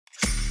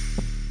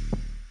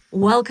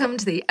Welcome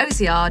to the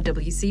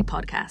OCRWC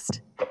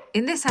podcast.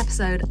 In this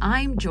episode,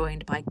 I'm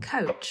joined by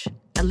coach,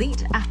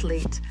 elite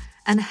athlete,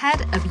 and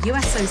head of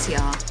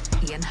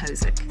USOCR Ian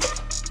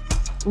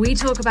Hosek. We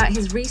talk about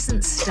his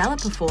recent stellar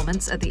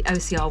performance at the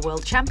OCR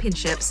World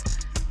Championships,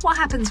 what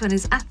happens when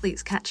his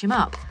athletes catch him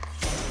up,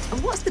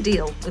 and what's the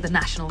deal with the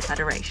National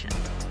Federation.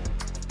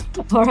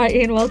 All right,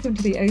 Ian, welcome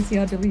to the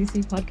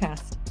OCRWC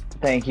podcast.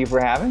 Thank you for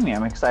having me.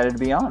 I'm excited to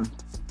be on.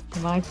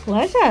 My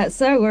pleasure.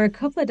 So we're a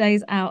couple of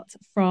days out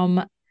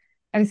from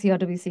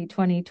OCRWC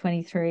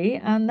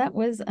 2023, and that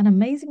was an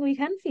amazing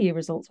weekend for you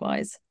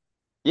results-wise.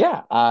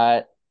 Yeah,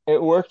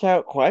 it worked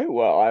out quite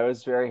well. I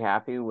was very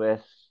happy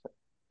with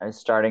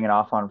starting it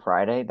off on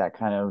Friday. That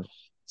kind of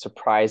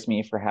surprised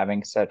me for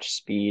having such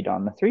speed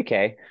on the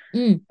 3K,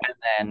 and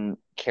then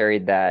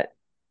carried that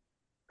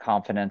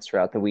confidence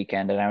throughout the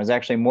weekend. And I was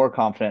actually more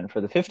confident for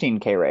the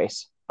 15K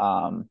race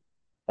than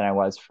I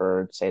was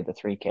for, say, the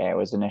 3K. I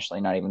was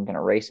initially not even going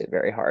to race it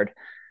very hard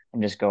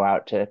and just go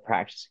out to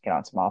practice and get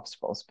on some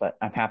obstacles. But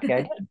I'm happy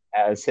I did,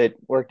 as it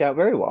worked out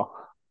very well.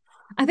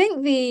 I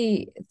think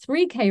the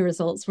 3K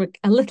results were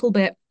a little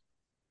bit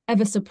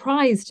of a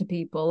surprise to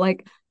people.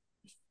 Like,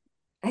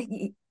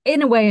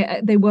 in a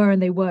way, they were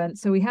and they weren't.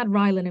 So we had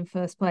Rylan in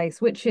first place,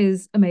 which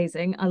is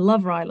amazing. I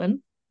love Rylan,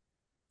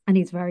 and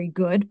he's very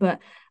good. But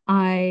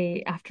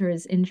after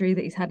his injury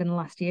that he's had in the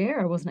last year,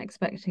 I wasn't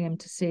expecting him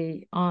to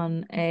see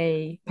on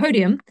a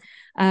podium.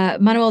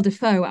 Manuel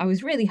Defoe, I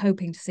was really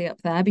hoping to see up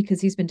there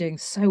because he's been doing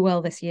so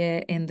well this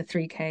year in the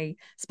 3K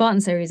Spartan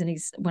series. And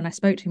when I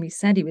spoke to him, he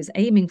said he was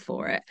aiming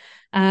for it.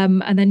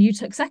 And then you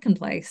took second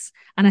place.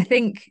 And I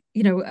think,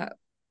 with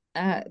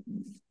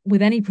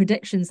any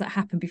predictions that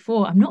happened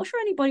before, I'm not sure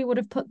anybody would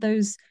have put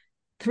those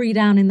three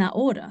down in that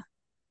order.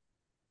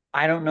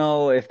 I don't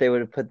know if they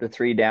would have put the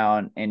three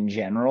down in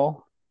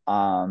general.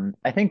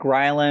 I think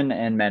Rylan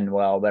and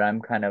Manuel, but I'm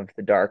kind of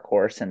the dark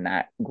horse in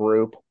that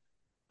group.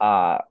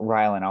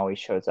 Rylan always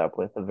shows up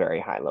with a very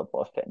high level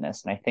of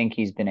fitness, and I think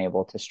he's been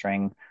able to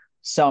string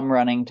some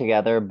running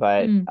together,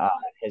 but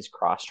his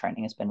cross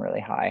training has been really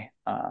high.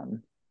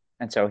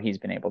 And so he's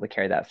been able to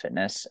carry that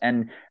fitness.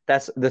 And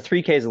that's the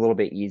 3K is a little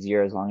bit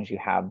easier as long as you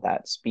have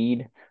that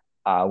speed,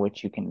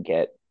 which you can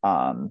get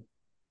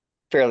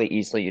fairly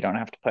easily. You don't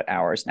have to put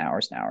hours and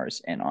hours and hours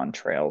in on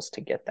trails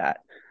to get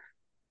that.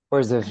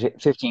 Whereas the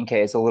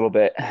 15K is a little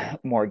bit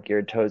more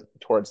geared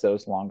towards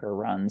those longer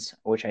runs,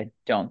 which I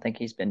don't think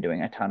he's been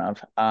doing a ton of.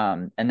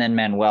 And then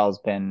Manuel's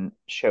been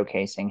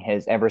showcasing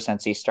his ever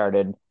since he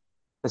started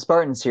the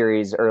Spartan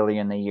series early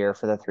in the year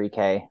for the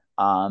 3K,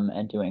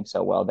 and doing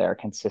so well there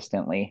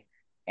consistently.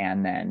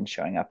 And then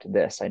showing up to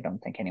this, I don't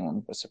think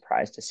anyone was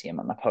surprised to see him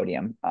on the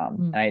podium.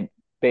 And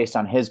based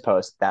on his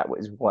post, that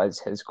was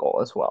his goal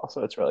as well.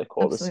 So it's really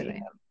cool Absolutely. to see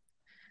him.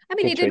 I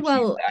mean, he did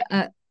well.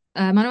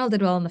 Manuel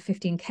did well on the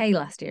 15K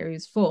last year. He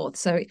was fourth,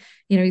 so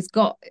he's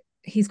got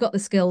the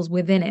skills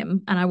within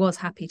him, and I was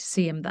happy to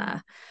see him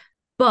there.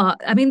 But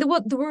I mean,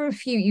 there were a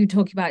few you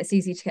talking about. It's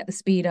easy to get the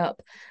speed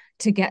up,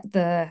 to get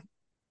the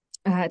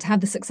to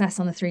have the success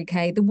on the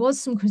 3K. There was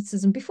some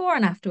criticism before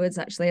and afterwards,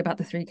 actually, about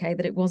the 3K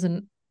that it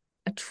wasn't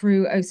a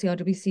true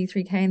OCRWC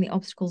 3K and the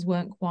obstacles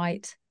weren't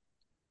quite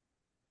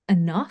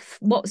enough.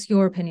 What's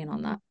your opinion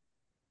on that?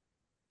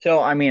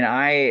 So, I mean,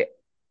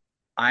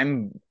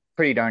 I'm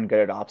pretty darn good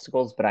at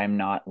obstacles, but I'm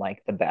not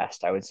like the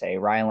best. I would say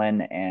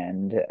Rylan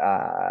and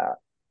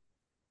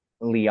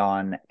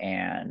Leon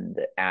and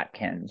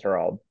Atkins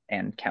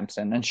and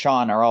Kempson and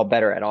Sean are all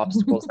better at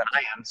obstacles than I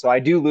am. So I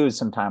do lose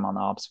some time on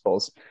the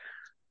obstacles.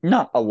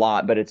 Not a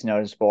lot, but it's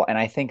noticeable. And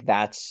I think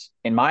that's,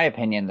 in my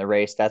opinion, the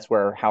race, that's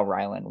where how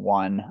Rylan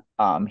won.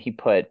 He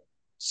put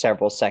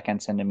several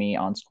seconds into me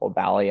on Skull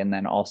Valley and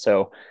then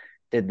also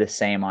did the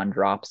same on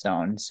Drop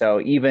Zone. So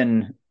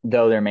even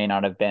though there may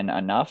not have been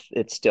enough,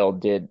 it still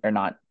did, or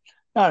not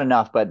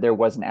enough, but there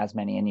wasn't as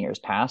many in years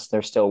past.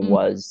 There still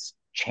was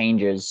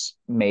changes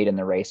made in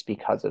the race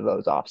because of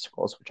those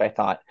obstacles, which I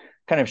thought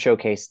kind of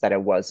showcased that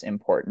it was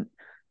important.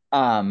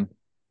 And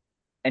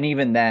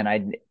even then,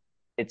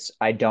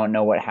 I don't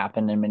know what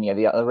happened in many of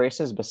the other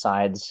races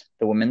besides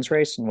the women's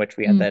race, in which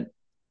we had that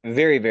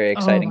very, very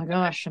exciting. Oh my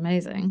gosh,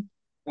 amazing.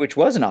 Which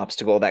was an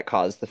obstacle that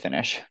caused the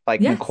finish.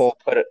 Like, yes. Nicole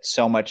put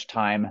so much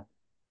time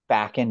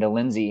back into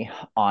Lindsay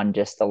on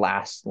just the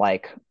last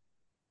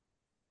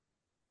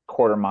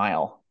quarter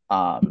mile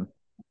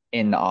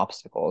in the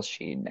obstacles.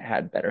 She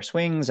had better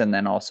swings, and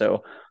then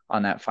also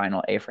on that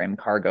final A-frame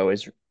cargo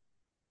is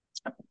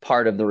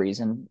part of the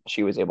reason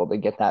she was able to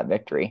get that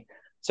victory.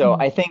 So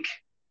I think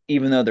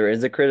even though there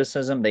is a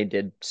criticism, they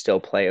did still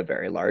play a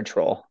very large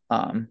role.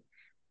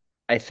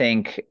 I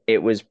think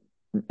it was,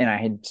 and I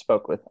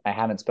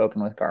haven't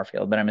spoken with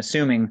Garfield, but I'm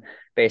assuming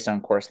based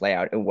on course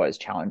layout, it was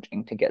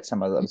challenging to get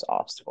some of those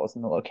obstacles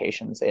in the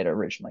locations they had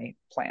originally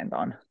planned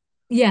on.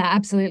 Yeah,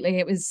 absolutely.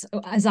 It was,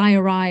 as I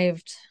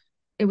arrived,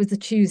 it was the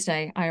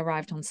Tuesday I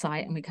arrived on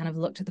site, and we kind of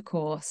looked at the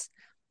course,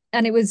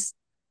 and it was,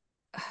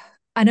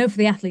 I know for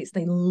the athletes,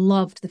 they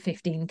loved the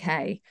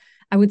 15K.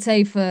 I would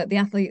say for the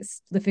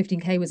athletes, the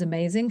 15K was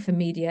amazing. For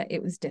media,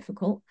 it was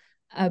difficult.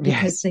 because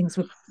Yes. things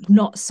were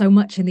not so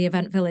much in the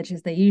event village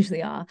as they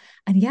usually are.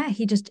 And yeah,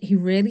 he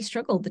really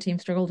struggled. The team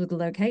struggled with the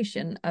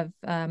location of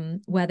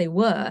where they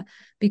were,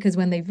 because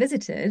when they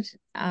visited,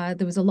 there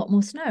was a lot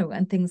more snow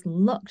and things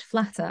looked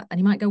flatter. And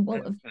you might go,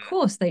 well, of Mhm.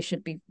 course they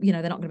should be,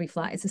 they're not going to be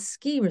flat. It's a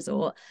ski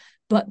resort.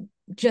 But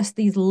just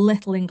these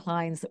little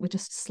inclines that were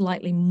just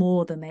slightly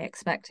more than they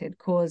expected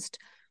caused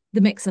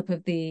the mix up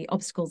of the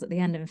obstacles at the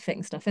end and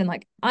fitting stuff in.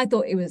 Like, I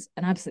thought it was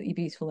an absolutely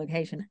beautiful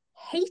location.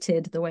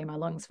 Hated the way my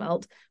lungs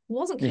felt.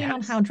 Wasn't keen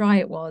on how Yes. dry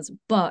it was,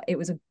 but it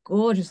was a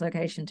gorgeous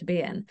location to be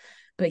in.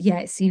 But yeah,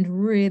 it seemed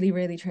really,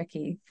 really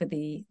tricky for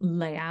the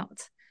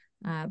layout.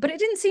 But it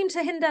didn't seem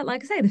to hinder,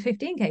 like I say, the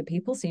 15K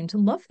people seemed to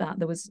love that.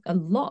 There was a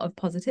lot of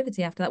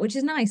positivity after that, which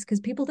is nice because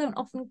people don't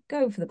often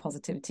go for the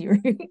positivity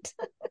route.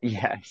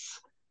 Yes.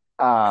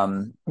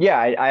 Yeah,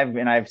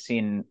 I've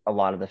seen a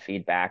lot of the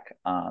feedback.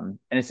 And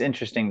it's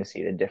interesting to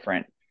see the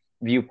different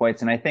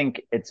viewpoints. And I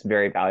think it's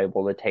very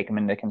valuable to take them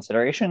into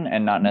consideration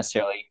and not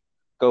necessarily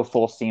go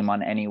full steam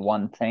on any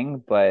one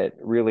thing, but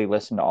really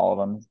listen to all of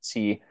them,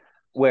 see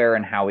where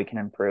and how we can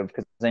improve.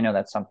 Because I know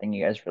that's something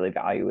you guys really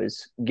value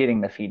is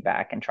getting the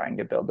feedback and trying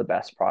to build the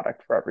best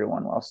product for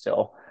everyone while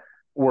still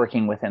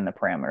working within the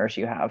parameters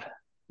you have.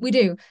 We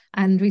do.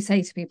 And we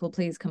say to people,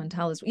 please come and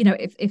tell us.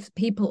 If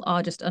people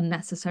are just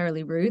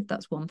unnecessarily rude,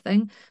 that's one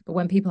thing. But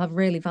when people have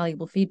really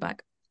valuable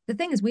feedback, the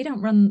thing is we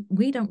don't run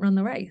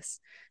the race.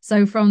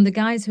 So from the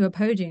guys who are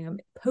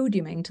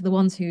podiuming to the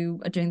ones who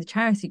are doing the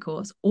charity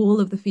course, all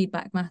of the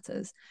feedback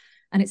matters.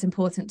 And it's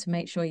important to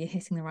make sure you're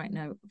hitting the right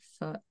note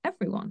for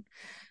everyone.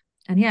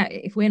 And yeah,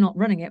 if we're not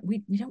running it,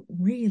 we don't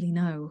really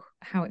know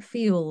how it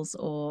feels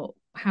or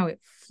how it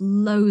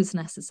flows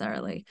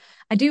necessarily.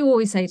 I do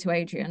always say to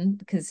Adrian,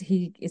 because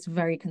he is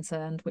very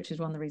concerned, which is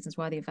one of the reasons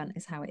why the event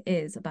is how it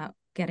is, about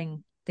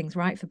getting things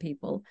right for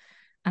people.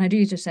 And I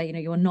do just say,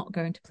 you're not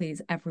going to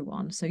please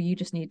everyone. So you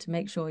just need to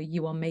make sure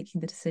you are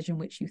making the decision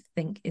which you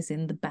think is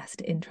in the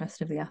best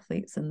interest of the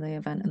athletes and the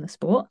event and the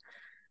sport.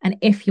 And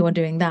if you're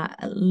doing that,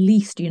 at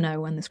least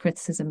when there's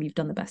criticism, you've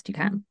done the best you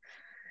can.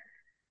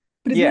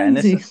 But it's not Yeah, and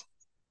this easy. is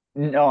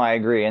no, I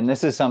agree. And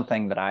this is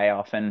something that I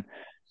often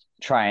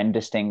try and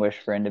distinguish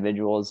for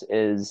individuals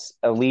is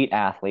elite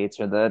athletes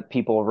or the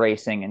people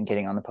racing and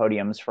getting on the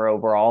podiums for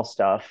overall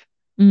stuff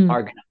Mm,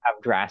 are going to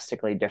have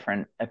drastically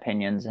different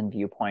opinions and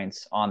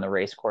viewpoints on the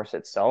race course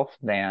itself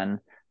than,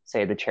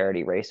 say, the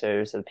charity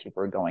racers, the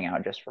people who are going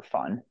out just for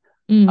fun.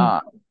 mm,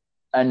 Um,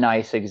 a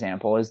nice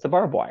example is the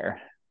barbed wire.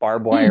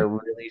 Barbed wire mm,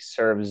 really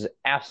serves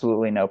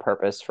absolutely no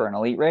purpose for an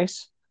elite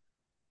race.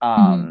 mm,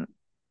 Um,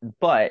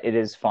 but it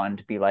is fun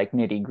to be like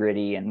nitty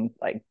gritty and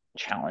like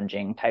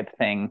challenging type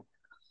thing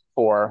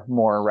for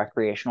more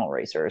recreational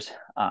racers.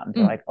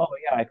 They're mm. like, oh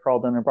yeah, I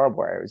crawled under barbed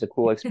wire. It was a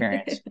cool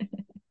experience.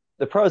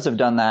 The pros have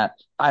done that.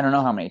 I don't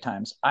know how many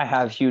times. I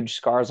have huge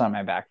scars on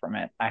my back from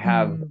it. I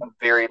have a Mm.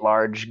 very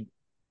large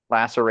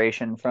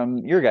laceration from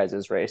your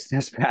guys' race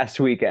this past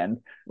weekend.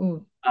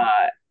 Ooh.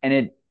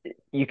 And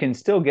you can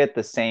still get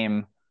the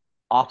same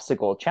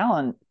obstacle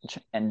challenge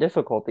and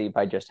difficulty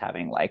by just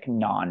having like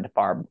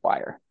non-barbed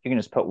wire. You can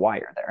just put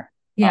wire there.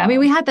 Yeah, I mean,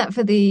 we had that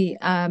for the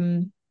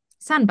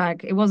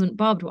sandbag. It wasn't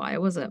barbed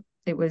wire, was it?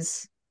 It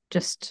was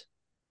just.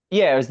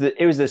 Yeah,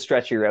 it was the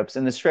stretchy ropes,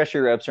 and the stretchy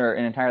ropes are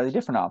an entirely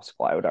different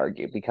obstacle, I would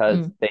argue, because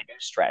Mm. they do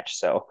stretch.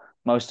 So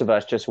most of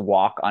us just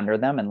walk under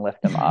them and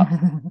lift them up,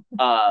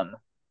 um,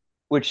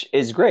 which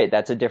is great.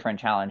 That's a different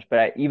challenge.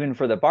 But even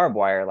for the barbed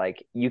wire,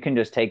 like you can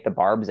just take the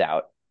barbs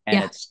out, and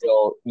Yeah. it's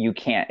still you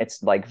can't.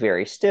 It's like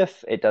very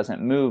stiff. It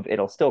doesn't move.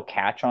 It'll still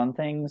catch on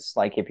things,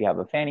 like if you have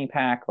a fanny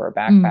pack or a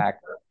Mm. backpack,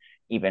 or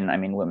even I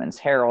mean women's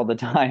hair all the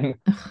time.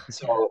 Ugh, yeah.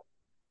 So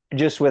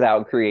just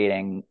without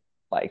creating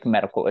like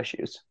medical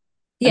issues.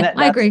 And Yeah, that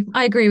I that's agree.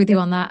 I agree with yeah, you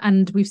on that.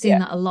 And we've seen yeah,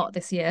 that a lot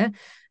this year.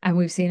 And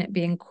we've seen it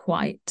being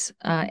quite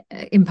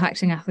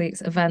impacting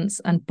athletes' events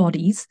and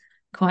bodies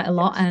quite a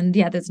lot. yes. And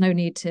yeah, there's no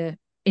need to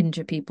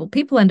injure people.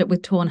 People end up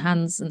with torn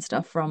hands and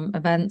stuff from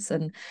events,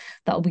 and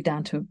that'll be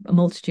down to a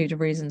multitude of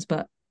reasons.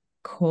 But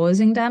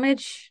causing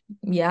damage,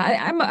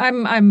 yeah,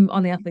 I'm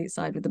on the athlete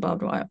side with the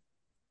barbed wire.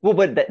 Well,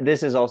 but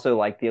this is also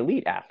like the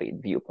elite athlete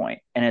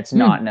viewpoint, and it's Mm,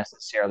 not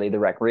necessarily the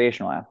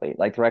recreational athlete.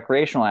 Like the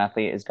recreational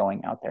athlete is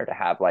going out there to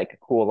have like a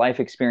cool life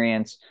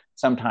experience.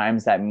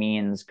 Sometimes that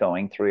means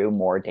going through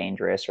more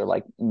dangerous or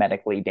like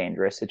medically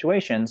dangerous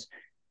situations,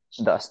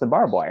 thus the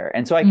barbed wire.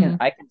 And so I can mm,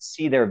 I can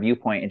see their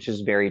viewpoint. It's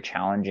just very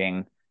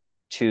challenging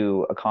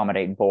to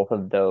accommodate both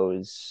of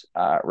those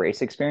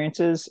race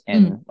experiences mm.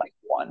 in like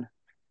one.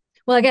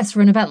 Well, I guess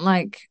for an event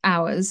like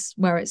ours,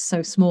 where it's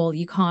so small,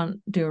 you can't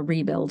do a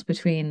rebuild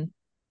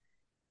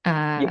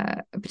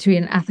Yeah.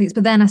 between athletes.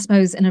 But then I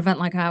suppose in an event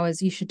like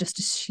ours, you should just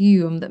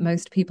assume that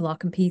most people are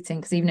competing,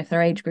 because even if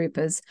they're age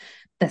groupers,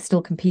 they're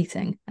still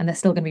competing and they're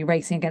still going to be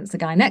racing against the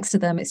guy next to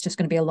them. It's just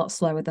going to be a lot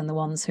slower than the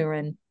ones who are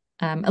in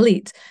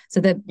elite. So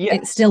that it's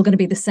Yes. still going to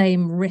be the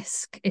same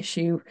risk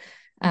issue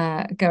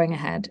going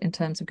ahead in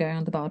terms of going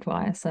on the barbed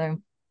wire. So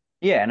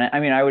Yeah, and I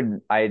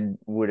mean, I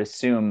would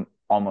assume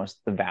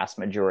almost the vast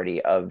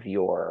majority of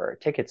your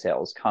ticket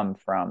sales come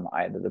from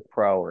either the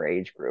pro or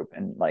age group,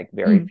 and like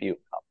very Mm. few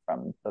come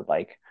from the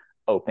like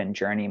open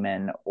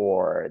journeyman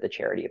or the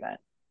charity event.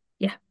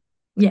 Yeah.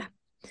 Yeah.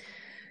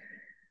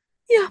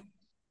 Yeah.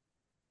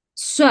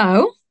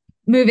 So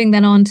moving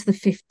then on to the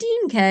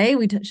 15K,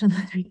 we touched on the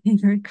 3K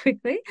very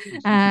quickly.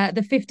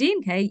 The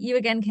 15K, you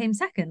again came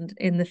second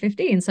in the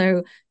 15.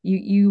 So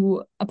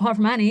you apart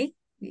from Annie,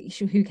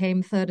 who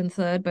came third and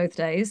third both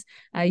days,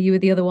 you were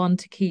the other one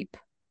to keep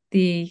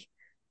the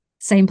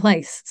same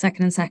place,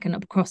 second and second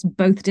up across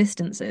both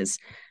distances.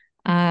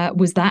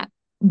 Was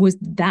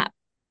that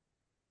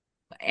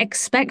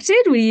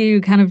expected? Were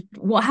you kind of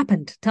what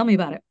happened? Tell me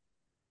about it.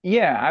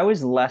 Yeah, I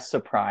was less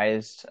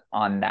surprised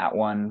on that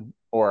one,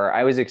 or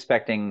I was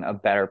expecting a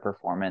better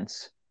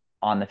performance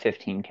on the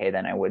 15K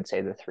than I would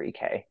say the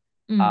 3K.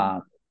 Mm,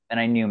 Um, and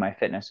I knew my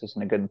fitness was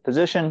in a good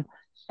position,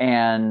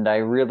 and I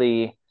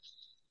really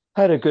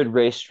had a good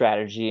race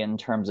strategy in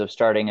terms of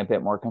starting a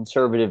bit more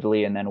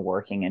conservatively and then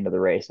working into the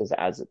races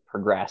as it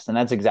progressed. And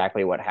that's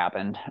exactly what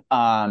happened.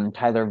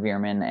 Tyler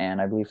Veerman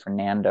and I believe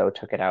Fernando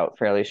took it out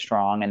fairly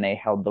strong, and they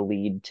held the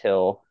lead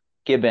till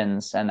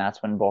Gibbons. And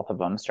that's when both of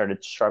them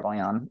started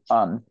struggling on.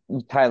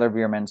 Tyler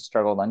Veerman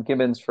struggled on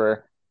Gibbons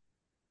for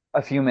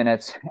a few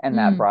minutes, and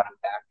that mm, brought him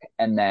back.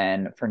 And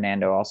then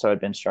Fernando also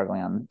had been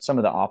struggling on some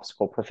of the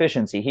obstacle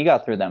proficiency. He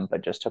got through them,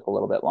 but just took a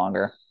little bit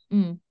longer.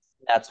 mm,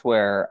 That's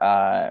where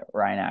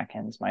Ryan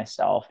Atkins,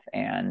 myself,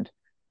 and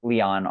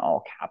Leon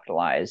all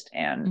capitalized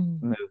and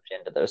mm, moved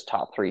into those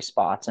top three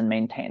spots and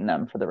maintained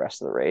them for the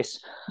rest of the race.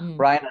 mm.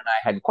 Ryan and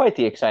I had quite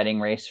the exciting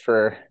race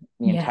for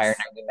the entire Yes.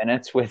 90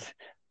 minutes, with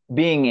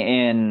being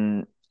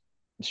in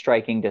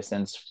striking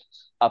distance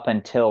up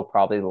until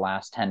probably the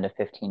last 10 to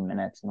 15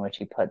 minutes, in which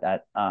he put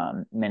that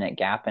minute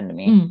gap into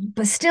me.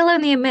 But still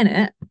only a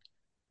minute.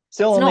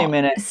 Still It's only a not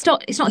minute.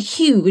 it's not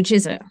huge,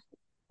 is it?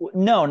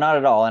 No, not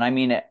at all. And I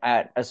mean,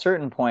 at a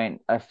certain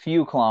point, a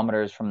few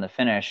kilometers from the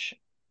finish,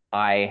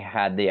 I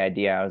had the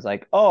idea. I was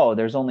like, oh,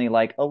 there's only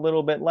like a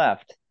little bit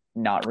left,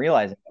 not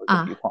realizing it was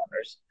a few Ah.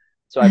 kilometers.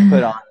 So I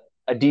put on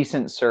a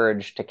decent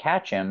surge to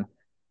catch him,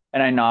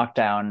 and I knocked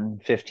down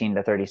 15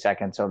 to 30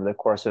 seconds over the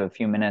course of a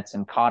few minutes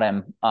and caught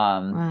him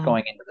Wow.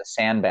 going into the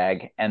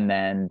sandbag. And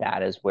then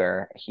that is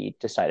where he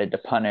decided to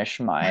punish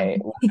my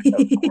lack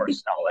of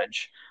course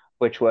knowledge,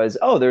 which was,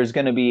 oh, there's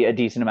going to be a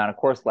decent amount of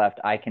course left.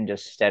 I can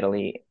just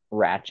steadily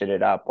ratchet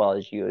it up while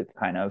as you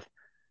kind of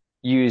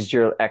used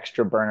your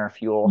extra burner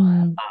fuel.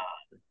 Mm,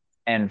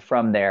 And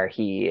from there,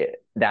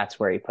 that's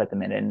where he put the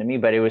minute into me,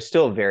 but it was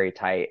still very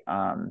tight.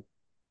 And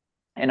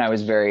I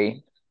was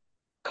very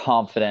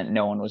confident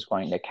no one was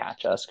going to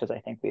catch us because I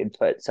think we had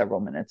put several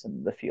minutes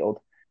into the field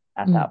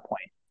at mm. that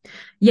point.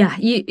 Yeah,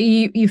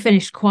 you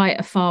finished quite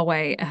a far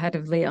way ahead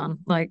of Leon,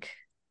 like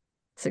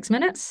 6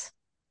 minutes.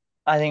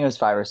 I think it was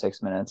 5 or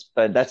 6 minutes,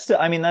 but that's still,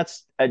 I mean,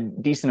 that's a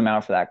decent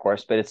amount for that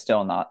course, but it's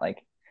still not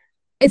like,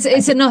 I It's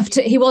think enough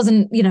to he you,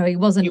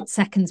 wasn't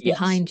seconds yes,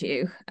 behind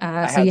you.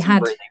 I So had you some had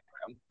breathing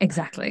room.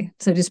 exactly.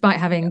 So despite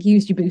having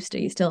used your booster,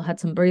 you still had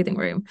some breathing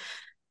room.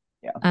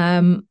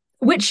 Yeah.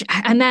 Which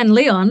and then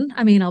Leon,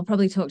 I mean, I'll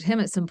probably talk to him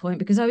at some point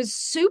because I was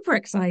super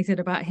excited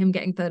about him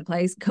getting third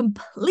place,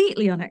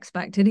 completely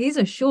unexpected. He's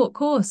a short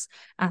course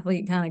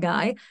athlete kind of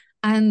guy.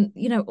 And,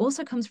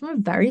 also comes from a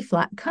very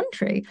flat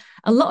country.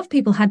 A lot of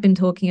people had been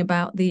talking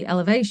about the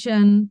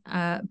elevation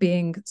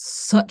being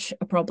such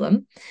a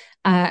problem.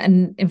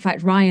 And in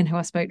fact, Ryan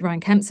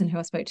Kempson, who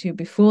I spoke to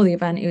before the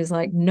event, he was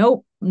like,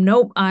 nope,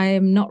 nope,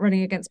 I'm not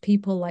running against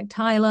people like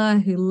Tyler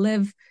who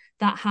live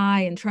that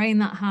high and train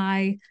that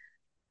high.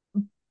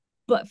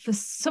 But for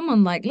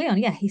someone like Leon,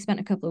 yeah, he spent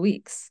a couple of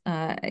weeks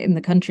in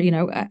the country,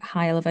 at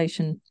high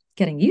elevation,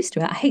 getting used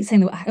to it. I hate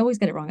saying that. I always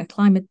get it wrong.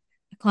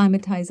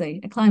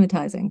 Acclimatizing, It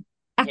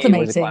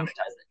was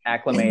acclimating.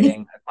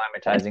 acclimating,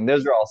 acclimatizing.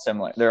 Those are all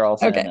similar. They're all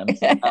Okay. synonyms.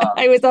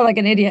 I always sound like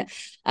an idiot.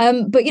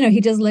 But he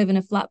does live in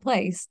a flat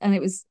place. And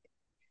it was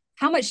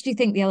how much do you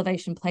think the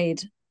elevation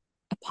played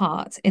a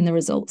part in the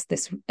results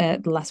this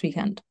the last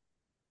weekend?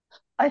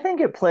 I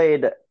think it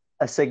played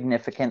a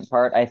significant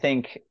part. I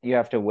think you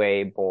have to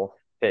weigh both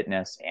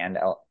fitness and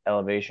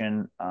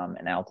elevation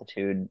and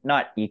altitude,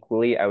 not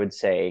equally. I would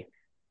say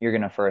you're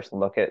going to first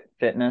look at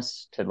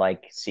fitness to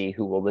like see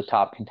who will the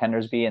top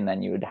contenders be, and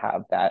then you would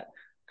have that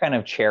kind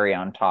of cherry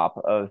on top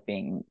of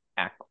being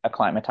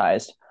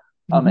acclimatized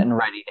Mm-hmm. and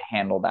ready to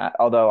handle that.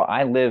 Although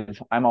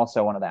I'm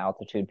also one of the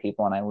altitude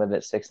people, and I live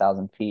at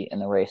 6,000 feet, and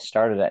the race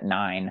started at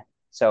 9.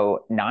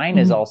 So 9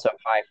 is Mm, also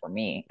high for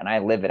me, and I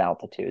live at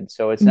altitude.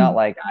 So it's not mm,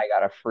 like I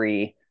got a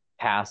free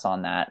pass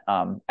on that.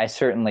 I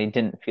certainly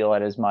didn't feel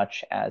it as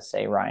much as,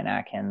 say, Ryan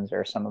Atkins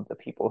or some of the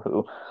people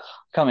who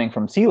coming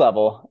from sea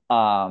level.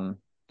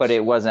 But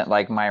it wasn't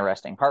like my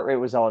resting heart rate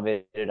was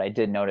elevated. I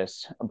did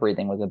notice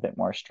breathing was a bit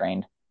more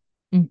strained.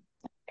 mm,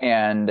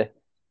 And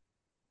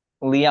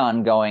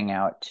Leon going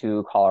out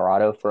to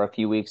Colorado for a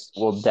few weeks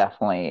will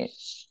definitely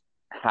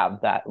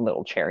have that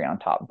little cherry on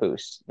top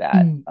boost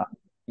that mm,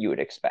 you would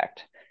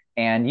expect.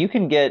 And you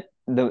can get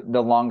the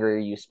longer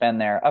you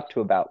spend there up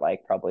to about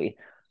like probably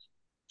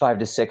 5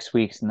 to 6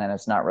 weeks, and then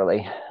it's not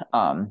really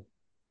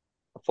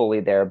fully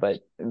there. But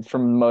for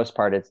the most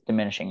part, it's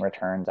diminishing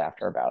returns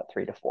after about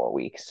 3 to 4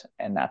 weeks,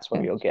 and that's where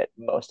Okay. you'll get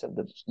most of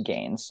the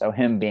gains. So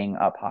him being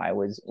up high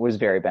was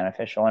very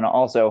beneficial. And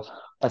also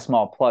a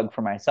small plug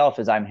for myself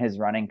is I'm his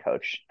running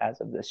coach as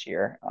of this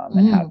year,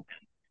 and have Mm,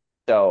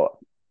 so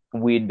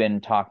we'd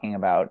been talking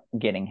about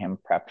getting him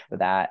prepped for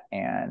that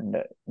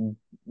and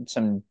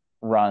some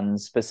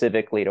runs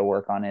specifically to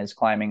work on his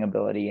climbing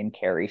ability and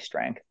carry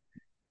strength.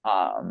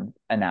 And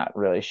that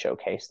really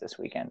showcased this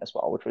weekend as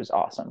well, which was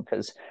awesome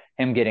because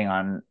him getting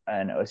on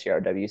an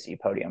OCRWC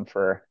podium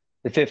for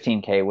the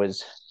 15K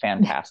was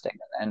fantastic.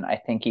 And I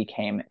think he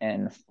came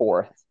in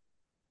fourth.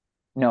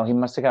 No, he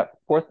must have got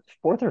fourth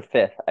or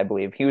fifth, I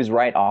believe. He was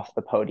right off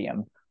the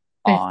podium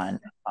fifth. on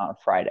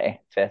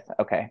Friday. Fifth.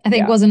 Okay. I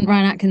think Yeah. wasn't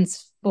Ryan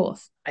Atkins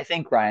fourth. I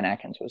think Ryan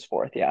Atkins was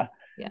fourth. Yeah.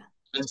 Yeah.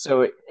 And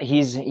so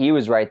he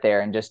was right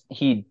there, and just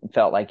he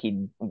felt like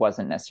he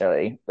wasn't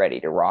necessarily ready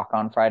to rock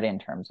on Friday in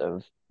terms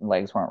of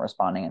legs weren't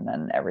responding, and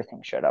then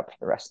everything showed up for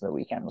the rest of the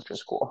weekend, which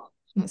was cool.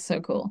 That's so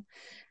cool.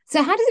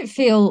 So how does it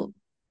feel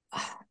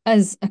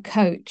as a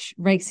coach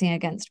racing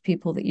against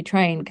people that you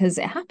train? Because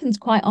it happens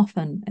quite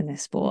often in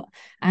this sport.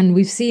 And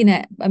we've seen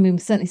it, I mean,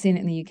 we've certainly seen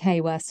it in the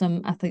UK where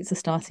some athletes are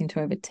starting to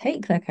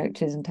overtake their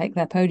coaches and take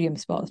their podium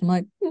spots. I'm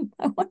like,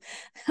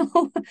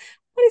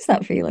 what is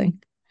that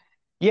feeling?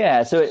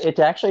 Yeah, so it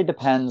actually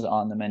depends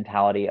on the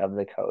mentality of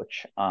the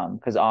coach,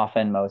 because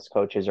often most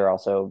coaches are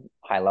also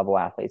high level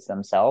athletes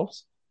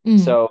themselves. Mm,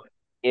 So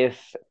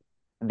if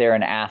they're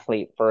an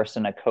athlete first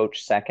and a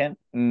coach second,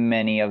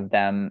 many of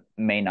them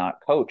may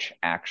not coach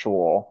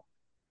actual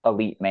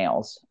elite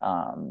males.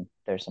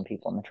 There's some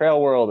people in the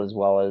trail world as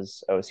well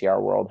as OCR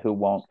world who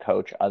won't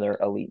coach other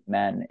elite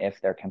men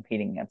if they're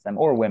competing against them,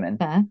 or women.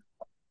 fair.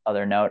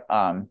 Other note,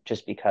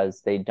 just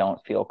because they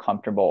don't feel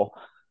comfortable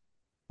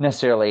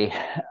necessarily.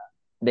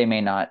 They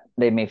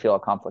may feel a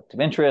conflict of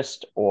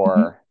interest, Mhm.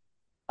 or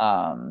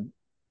um,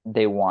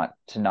 they want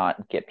to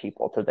not get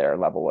people to their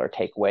level or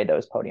take away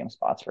those podium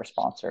spots for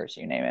sponsors,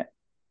 you name it.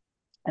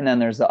 And then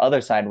there's the other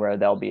side where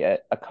there'll be a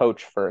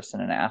coach first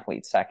and an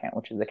athlete second,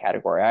 which is the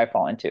category I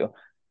fall into.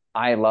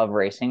 I love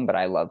racing, but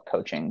I love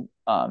coaching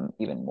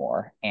even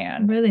more.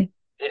 And Really?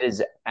 it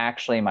is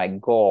actually my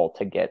goal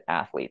to get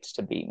athletes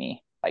to beat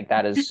me. Like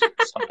that is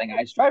something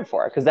I strive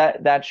for because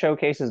that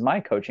showcases my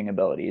coaching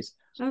abilities.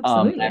 And I've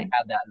Absolutely.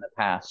 had that in the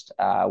past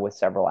with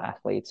several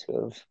athletes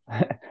who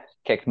have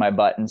kicked my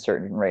butt in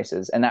certain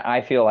races, and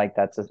I feel like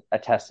that's a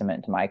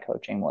testament to my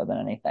coaching more than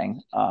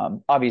anything.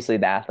 Obviously,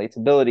 the athlete's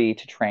ability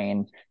to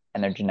train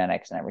and their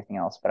genetics and everything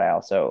else, but I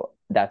also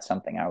that's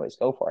something I always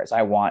go for is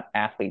I want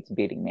athletes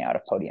beating me out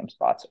of podium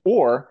spots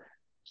or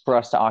for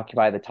us to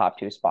occupy the top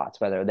two spots,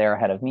 whether they're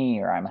ahead of me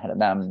or I'm ahead of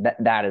them.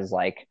 That is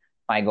like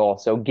my goal.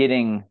 So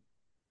getting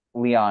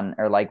Leon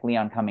or like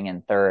Leon coming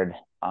in third,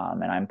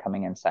 and I'm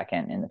coming in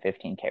second in the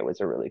 15K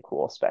was a really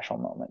cool special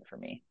moment for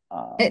me.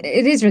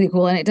 It is really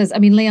cool. And it does. I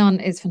mean,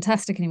 Leon is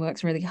fantastic and he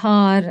works really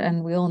hard.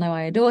 And we all know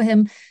I adore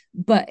him.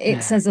 But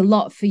it says a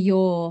lot for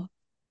your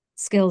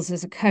skills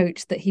as a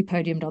coach that he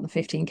podiumed on the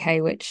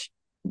 15K, which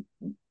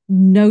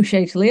no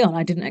shade to Leon,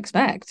 I didn't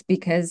expect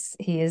because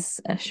he is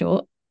a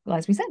short,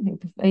 as we said,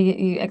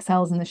 he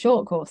excels in the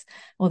short course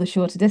or the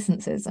shorter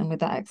distances and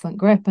with that excellent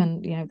grip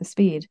and, the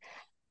speed.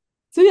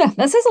 So yeah,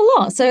 that says a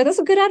lot. So that's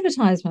a good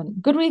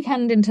advertisement. Good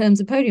weekend in terms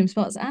of podium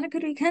spots and a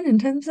good weekend in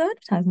terms of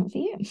advertisement for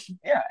you.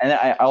 Yeah, and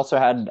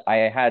I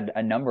had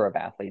a number of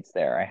athletes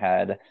there. I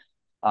had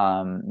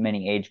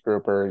many age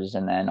groupers,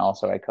 and then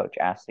also I coach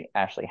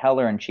Ashley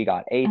Heller, and she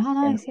got eighth Oh, in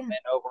the nice. Yeah. women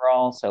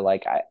overall. So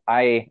like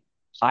I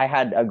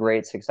had a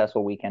great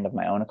successful weekend of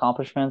my own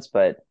accomplishments,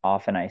 but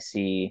often I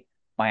see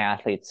my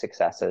athletes'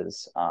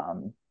 successes.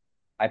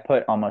 I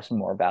put almost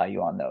more value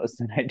on those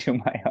than I do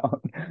my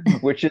own,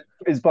 which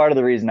is part of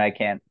the reason I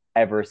can't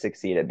ever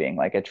succeed at being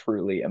like a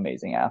truly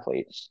amazing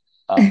athlete,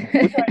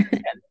 which I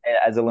understand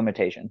as a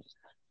limitation.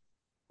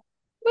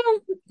 Well,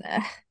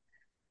 uh,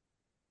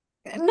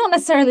 not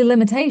necessarily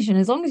limitation,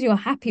 as long as you're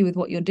happy with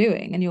what you're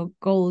doing and your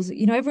goals,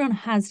 everyone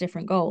has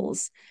different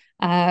goals.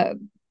 Uh,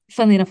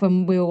 Funnily enough,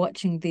 when we were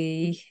watching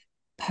the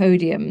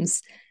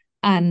podiums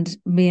and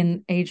me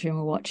and Adrian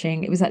were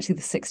watching, it was actually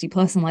the 60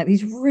 plus and like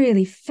these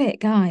really fit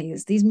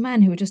guys, these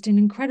men who were just in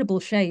incredible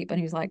shape. And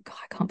he was like,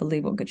 I can't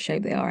believe what good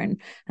shape they are in.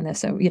 And they're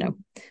so,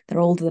 they're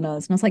older than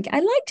us. And I was like,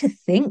 I like to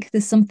think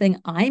there's something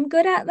I'm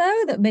good at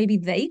though that maybe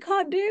they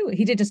can't do.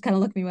 He did just kind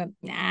of look at me and went,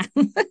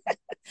 nah.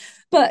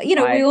 But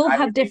we all I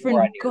have would be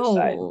more on different your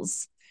side.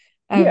 goals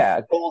of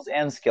Yeah, goals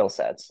and skill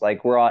sets.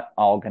 Like we're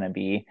all going to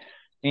be,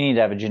 you need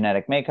to have a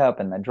genetic makeup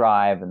and the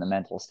drive and the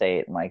mental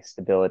state and like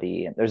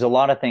stability. And there's a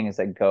lot of things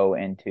that go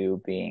into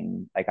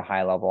being like a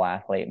high level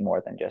athlete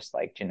more than just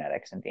like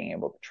genetics and being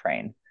able to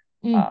train.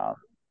 mm, Um,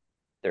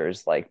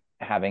 there's like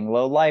having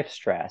low life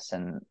stress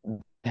and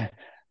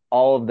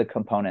all of the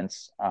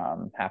components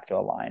have to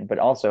align. But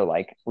also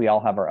like we all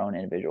have our own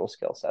individual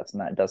skill sets,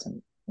 and that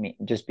doesn't mean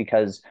just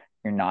because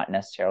you're not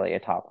necessarily a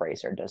top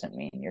racer doesn't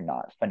mean you're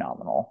not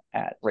phenomenal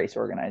at race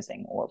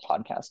organizing or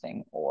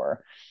podcasting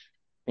or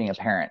being a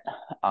parent,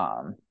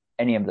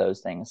 any of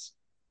those things.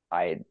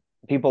 I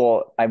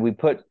we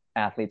put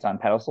athletes on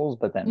pedestals,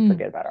 but then Mm.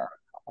 forget about our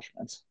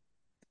accomplishments.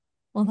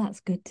 Well, that's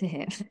good to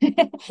hear.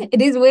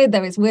 It is weird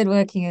though. It's weird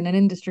working in an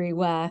industry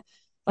where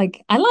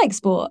like I like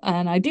sport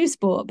and I do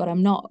sport, but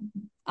I'm not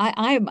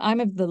I'm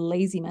of the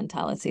lazy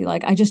mentality.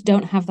 Like I just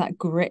don't have that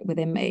grit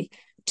within me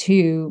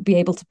to be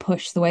able to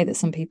push the way that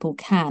some people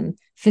can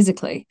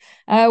physically,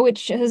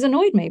 which has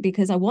annoyed me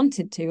because I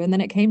wanted to. And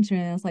then it came to me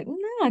and I was like, well,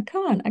 no, I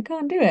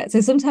can't do it.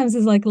 So sometimes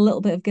there's like a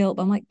little bit of guilt,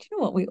 but I'm like, do you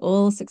know what? We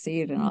all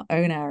succeed in our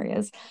own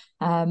areas.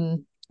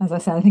 As I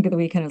said, I think at the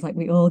weekend, I was like,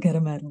 we all get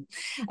a medal,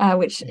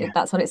 which Yeah.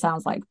 that's what it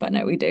sounds like. But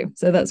no, we do.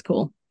 So that's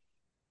cool.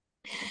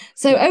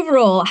 So Yeah.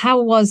 overall,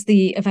 how was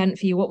the event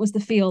for you? What was the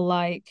feel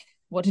like?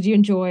 What did you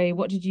enjoy?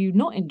 What did you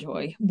not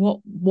enjoy?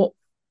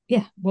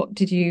 Yeah, what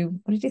did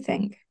you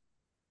think?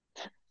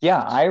 Yeah,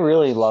 I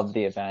really loved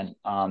the event.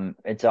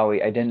 It's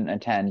always I didn't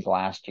attend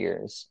last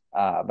year's,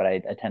 but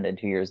I attended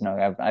 2 years.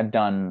 No, I've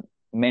done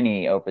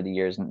many over the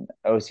years, and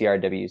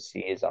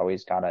OCRWC has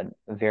always got a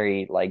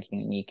very like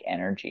unique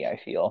energy, I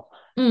feel.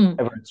 Mm,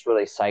 Everyone's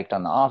really psyched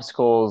on the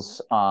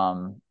obstacles.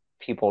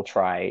 People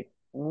try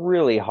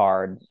really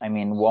hard. I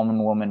mean,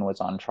 woman was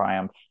on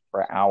Triumph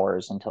for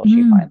hours until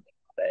she finally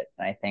mm. got it.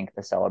 And I think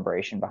the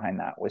celebration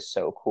behind that was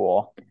so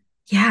cool.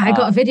 Yeah, I Uh,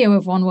 got a video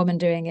of one woman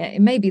doing it.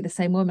 It may be the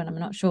same woman, I'm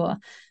not sure.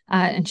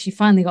 And she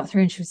finally got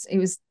through, and it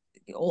was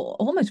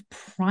almost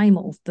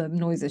primal, the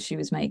noises she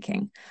was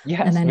making. And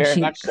yes, then very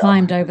she much so.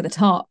 climbed over the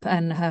top,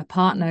 and her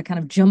partner kind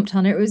of jumped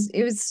on it.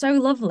 It was so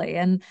lovely,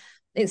 and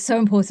it's so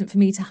important for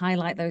me to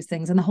highlight those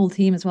things, and the whole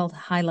team as well to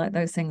highlight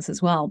those things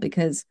as well,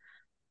 because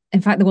in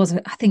fact,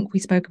 I think we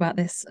spoke about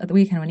this at the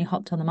weekend when you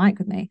hopped on the mic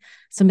with me.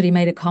 Somebody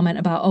made a comment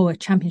about, oh, a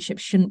championship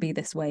shouldn't be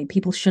this way.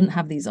 People shouldn't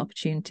have these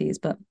opportunities,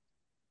 but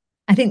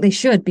I think they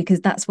should, because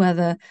that's where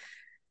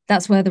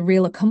the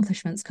real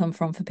accomplishments come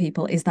from for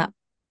people, is that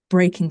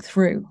breaking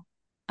through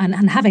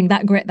and having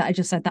that grit that I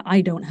just said that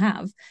I don't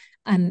have,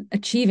 and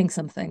achieving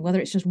something, whether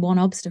it's just one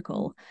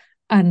obstacle.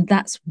 And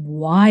that's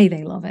why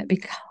they love it,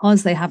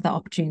 because they have that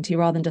opportunity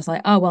rather than just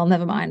like, oh, well,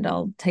 never mind,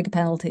 I'll take a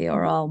penalty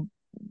or I'll,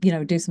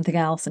 do something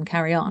else and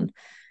carry on.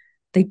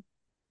 They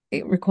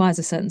It requires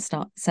a certain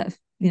set of,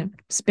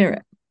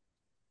 spirit.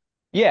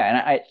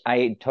 Yeah, and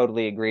I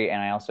totally agree.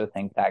 And I also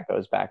think that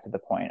goes back to the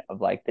point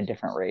of like the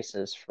different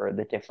races for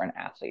the different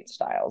athlete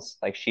styles.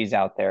 Like she's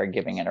out there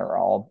giving it her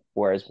all,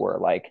 whereas we're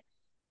like,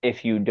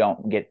 if you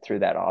don't get through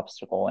that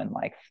obstacle in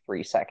like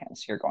 3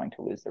 seconds, you're going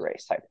to lose the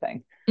race type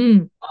thing.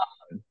 Mm,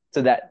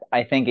 So that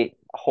I think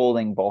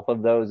holding both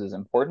of those is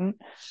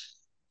important,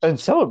 and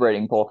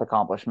celebrating both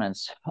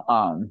accomplishments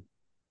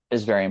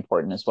is very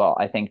important as well.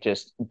 I think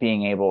just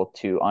being able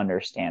to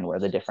understand where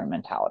the different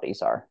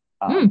mentalities are.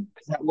 mm,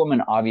 Because that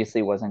woman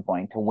obviously wasn't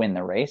going to win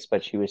the race,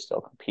 but she was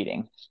still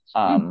competing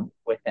mm,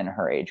 within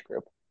her age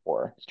group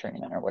or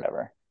tournament or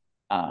whatever.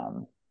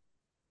 Um,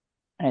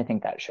 and I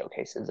think that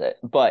showcases it.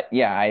 But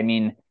yeah, I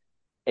mean,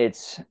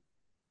 it's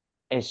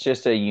it's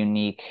just a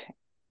unique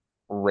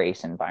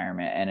race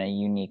environment and a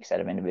unique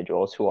set of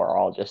individuals who are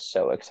all just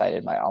so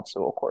excited by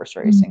obstacle course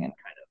racing mm. and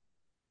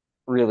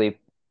really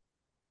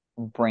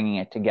bringing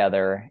it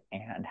together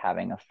and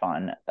having a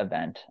fun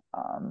event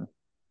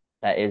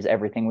that is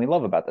everything we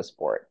love about the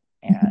sport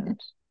and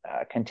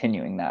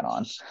continuing that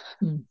on.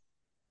 Mm,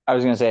 I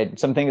was going to say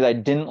some things I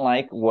didn't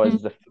like mm.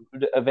 was the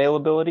food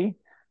availability,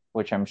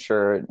 which I'm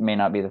sure may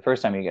not be the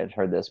first time you guys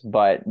heard this,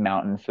 but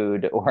mountain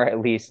food or at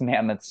least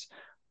Mammoth's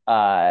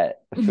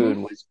food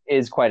Mhm.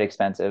 is quite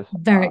expensive.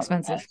 Very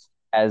expensive.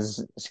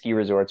 As ski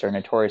resorts are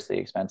notoriously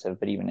expensive,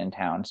 but even in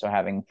town. So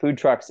having food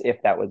trucks,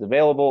 if that was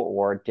available,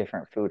 or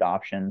different food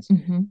options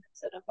Hmm.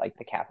 instead of like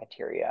the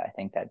cafeteria, I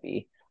think that'd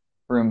be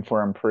room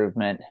for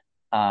improvement.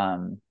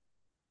 Um,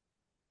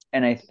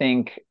 and I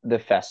think the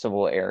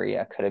festival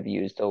area could have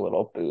used a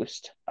little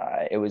boost.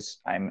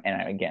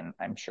 Again,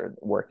 I'm sure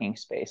working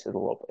space is a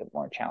little bit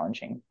more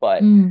challenging,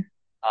 but Mm,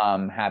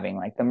 having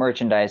like the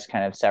merchandise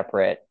kind of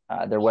separate.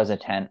 There was a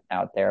tent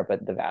out there,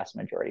 but the vast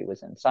majority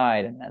was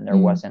inside, and then there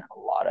mm, wasn't a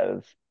lot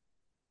of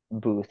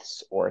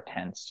booths or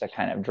tents to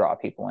kind of draw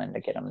people in to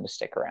get them to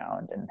stick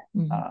around,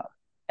 mm.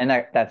 and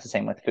that's the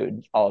same with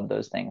food. All of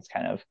those things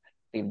kind of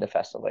leave the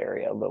festival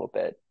area a little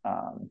bit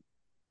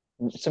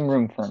some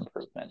room for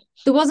improvement.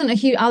 There wasn't a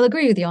huge, I'll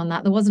agree with you on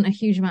that. There wasn't a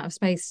huge amount of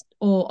space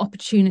or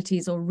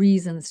opportunities or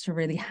reasons to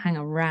really hang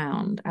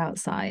around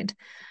outside.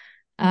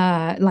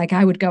 Like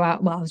I would go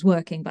out while I was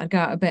working, but I'd go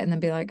out a bit and then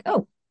be like,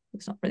 oh,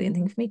 it's not really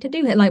anything for me to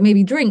do here. Like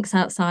maybe drinks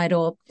outside,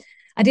 or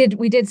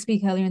we did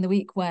speak earlier in the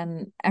week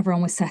when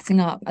everyone was setting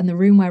up, and the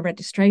room where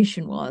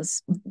registration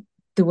was,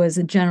 there was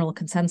a general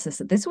consensus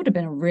that this would have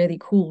been a really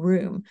cool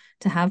room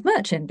to have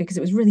merch in, because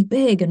it was really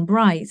big and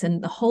bright,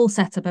 and the whole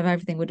setup of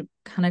everything would have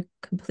kind of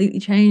completely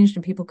changed,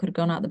 and people could have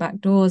gone out the back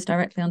doors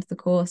directly onto the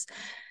course.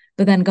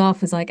 But then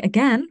Garth was like,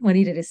 again, when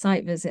he did his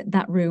site visit,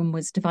 that room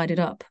was divided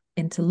up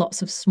into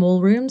lots of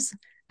small rooms,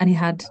 and he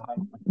had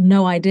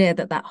no idea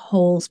that that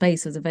whole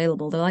space was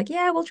available. They're like,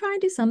 yeah, we'll try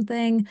and do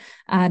something.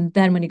 And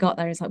then when he got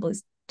there, he's like, well,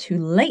 it's too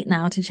late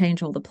now to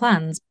change all the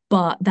plans,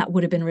 but that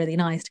would have been really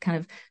nice to kind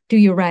of do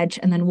your reg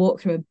and then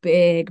walk through a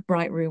big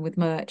bright room with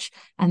merch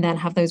and then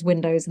have those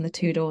windows and the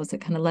two doors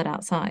that kind of led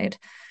outside.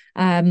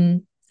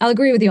 I'll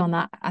agree with you on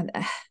that.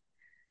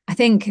 I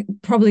think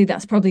probably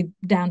that's probably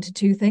down to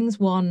two things.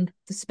 One,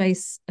 the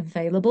space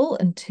available,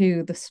 and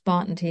two, the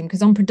Spartan team.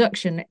 Because on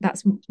production,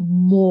 that's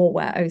more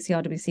where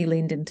OCRWC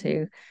leaned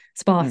into.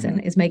 Spartan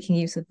is making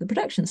use of the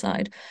production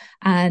side.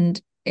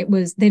 And they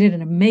did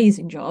an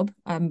amazing job.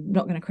 I'm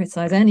not going to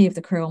criticize any of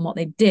the crew on what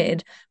they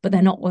did, but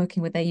they're not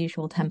working with their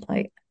usual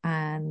template.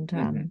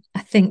 And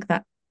I think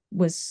that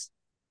was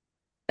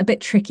a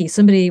bit tricky.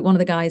 One of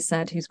the guys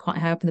said, who's quite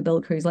high up in the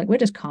build crew, is like, we're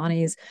just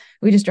carnies.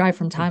 We just drive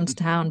from town to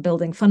town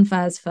building fun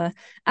fairs for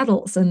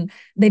adults, and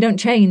they don't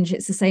change.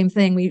 It's the same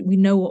thing. We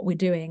know what we're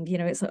doing.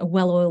 It's a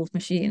well-oiled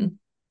machine.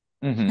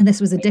 And this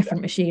was a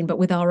different machine, but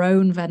with our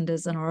own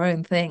vendors and our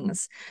own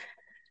things.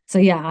 So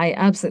yeah, I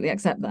absolutely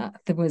accept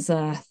that. There was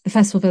the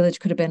festival village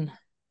could have been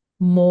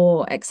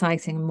more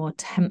exciting and more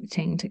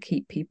tempting to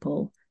keep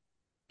people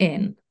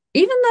in.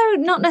 Even though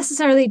not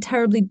necessarily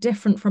terribly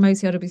different from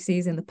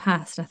OCRWCs in the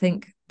past, I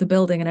think the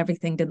building and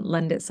everything didn't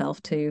lend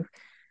itself to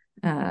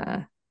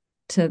that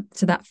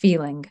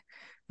feeling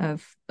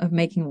of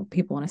making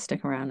people want to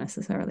stick around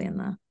necessarily in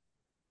there.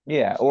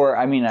 Yeah, or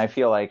I mean, I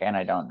feel like, and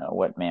I don't know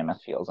what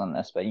Mammoth feels on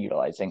this, but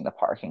utilizing the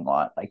parking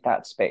lot, like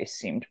that space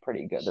seemed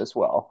pretty good as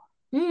well.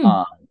 Mm.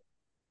 Um,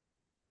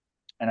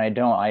 and I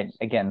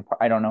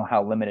don't know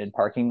how limited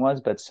parking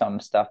was, but some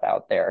stuff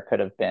out there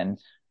could have been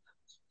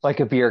like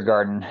a beer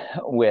garden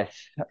with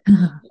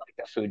like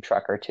a food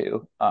truck or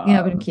two.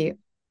 Yeah, but cute.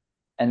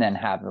 And then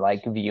have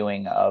like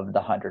viewing of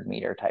the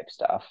 100-meter type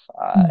stuff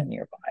Mm.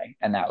 nearby,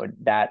 and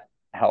that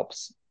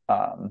helps.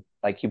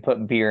 Like you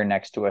put beer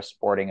next to a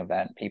sporting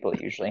event, people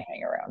usually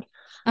hang around.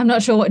 I'm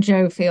not sure what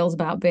Joe feels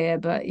about beer,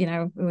 but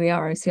we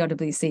are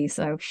OCRWC,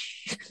 so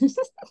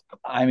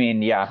I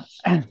mean, yeah,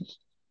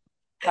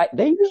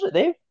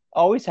 they've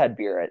always had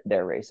beer at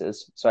their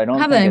races, so I don't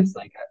have think they? it's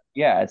like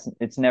yeah,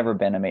 it's never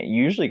been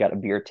you usually got a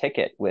beer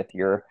ticket with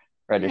your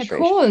Yeah,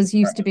 registration for Coors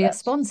used to certain be a events.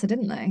 sponsor,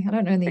 didn't they? I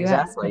don't know in the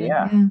US, but Exactly,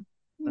 yeah.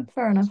 yeah.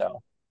 Fair enough.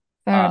 So,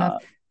 Fair enough.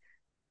 uh,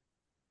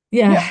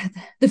 yeah, Yeah,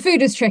 the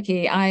food is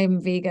tricky. I'm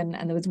vegan,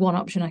 and there was one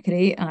option I could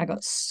eat, and I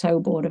got so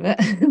bored of it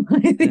by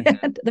the hmm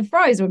end. The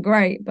fries were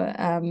great, but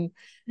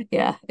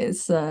yeah,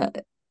 it's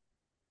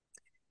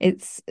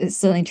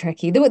certainly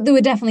tricky. There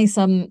were definitely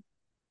some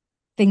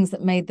things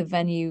that made the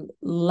venue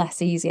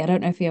less easy. I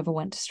don't know if you ever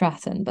went to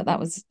Stratton, but that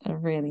was a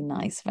really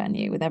nice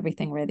venue with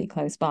everything really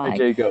close I by,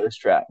 did go to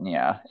Stratton.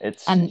 Yeah,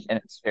 and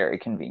it's very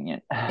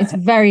convenient. it's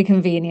very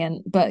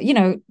convenient. But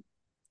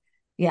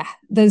yeah,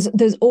 there's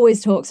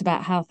always talks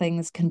about how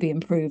things can be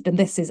improved, and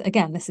this is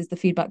the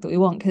feedback that we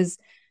want because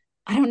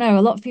I don't know,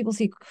 a lot of people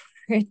see.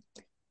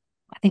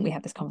 I think we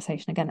had this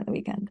conversation again at the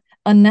weekend.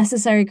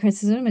 Unnecessary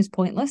criticism is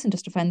pointless and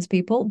just offends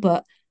people,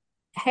 but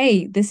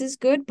hey, this is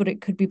good, but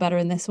it could be better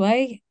in this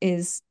way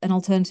is an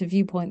alternative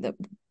viewpoint that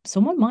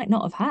someone might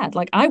not have had.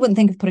 Like I wouldn't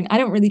think of I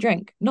don't really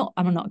drink.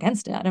 I'm not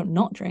against it. I don't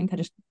not drink. I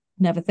just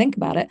never think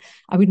about it.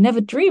 I would never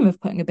dream of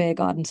putting a beer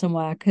garden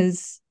somewhere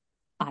because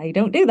I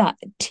don't do that.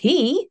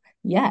 Tea,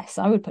 yes,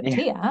 I would put Yeah.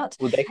 tea out.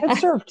 Well, they could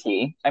serve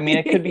tea. I mean,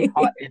 it could be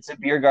hot. It's a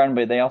beer garden,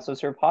 but they also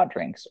serve hot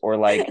drinks. Or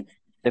like,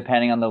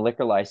 depending on the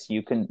liquor license,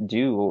 you can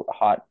do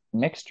hot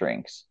mixed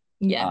drinks,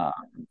 Yeah.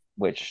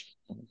 which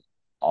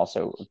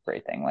also a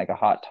great thing. Like a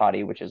hot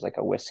toddy, which is like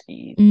a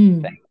whiskey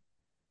Mm.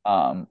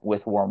 thing,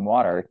 with warm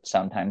water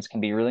sometimes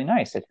can be really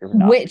nice if you're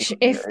not Which, feeling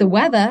if very the warm.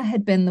 weather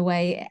had been the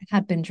way it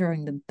had been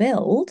during the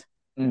build,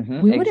 we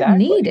would have Exactly.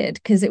 needed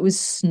because it was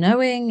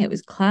snowing, it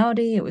was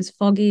cloudy, it was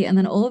foggy, and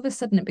then all of a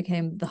sudden it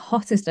became the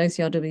hottest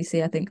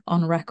OCRWC I think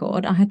on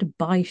record. I had to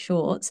buy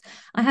shorts.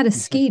 I had a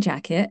ski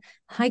jacket,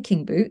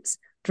 hiking boots,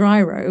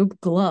 dry robe,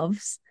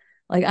 gloves.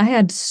 Like I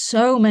had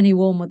so many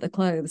warm weather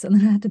clothes, and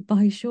then I had to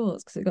buy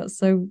shorts because it got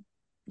so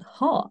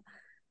hot.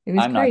 It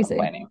was I'm not crazy.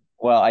 complaining.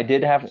 Well,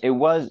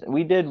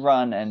 we did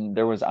run and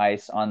there was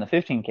ice on the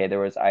 15K, there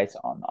was ice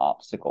on the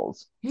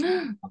obstacles.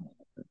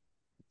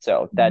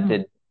 So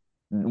Wow.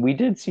 we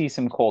did see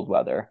some cold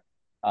weather.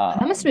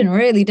 That must have Um, been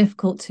really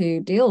difficult to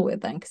deal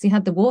with then, because you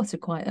had the water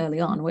quite early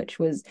on, which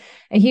was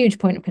a huge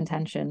point of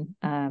contention.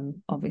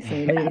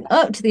 Obviously leading yes.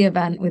 up to the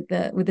event with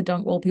the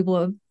dunk wall, people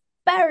were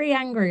very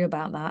angry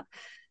about that.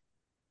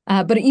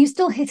 But you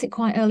still hit it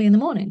quite early in the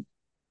morning.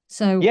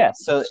 So Yeah,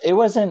 so it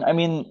wasn't, I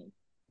mean,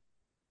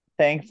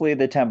 thankfully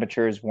the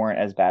temperatures weren't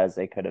as bad as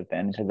they could have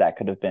been because that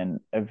could have been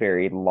a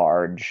very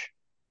large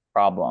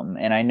problem.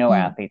 And I know mm,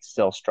 athletes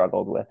still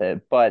struggled with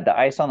it, but the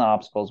ice on the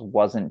obstacles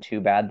wasn't too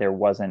bad. There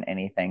wasn't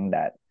anything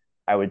that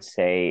I would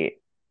say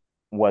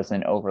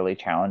wasn't overly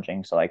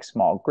challenging. So like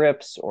small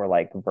grips or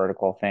like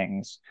vertical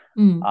things.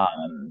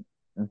 mm,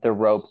 The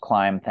rope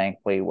climb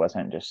thankfully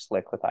wasn't just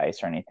slick with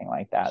ice or anything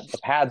like that. The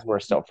pads were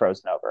still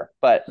frozen over,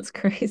 but that's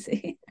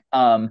crazy.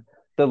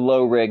 the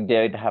low rig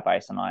did have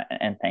ice on it,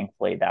 and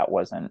thankfully that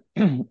wasn't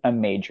a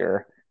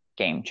major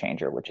game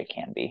changer, which it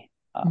can be.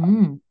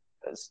 Mm.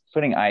 Because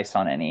putting ice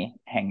on any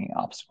hanging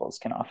obstacles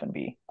can often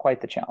be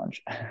quite the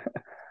challenge.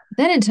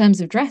 Then in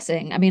terms of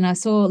dressing, I mean, I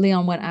saw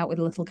Leon went out with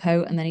a little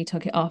coat and then he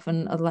took it off,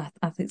 and other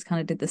athletes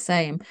kind of did the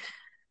same.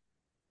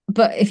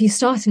 But if you're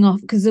starting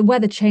off, because the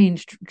weather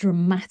changed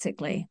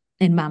dramatically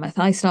in Mammoth,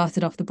 I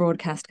started off the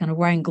broadcast kind of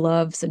wearing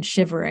gloves and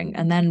shivering.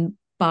 And then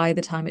by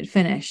the time it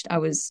finished, I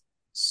was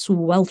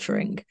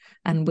sweltering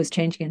and was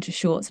changing into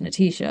shorts and a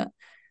t-shirt.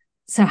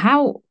 So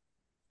how,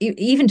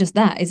 even just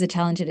that is a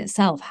challenge in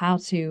itself, how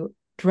to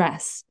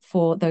dress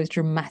for those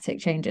dramatic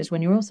changes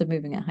when you're also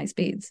moving at high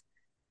speeds.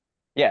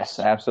 Yes,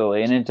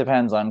 absolutely. And it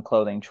depends on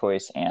clothing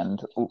choice,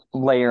 and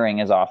layering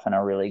is often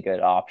a really good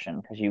option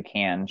because you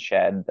can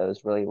shed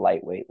those really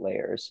lightweight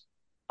layers.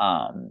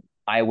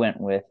 I went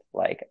with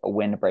like a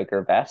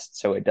windbreaker vest,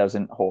 so it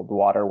doesn't hold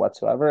water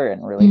whatsoever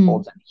and really Mm,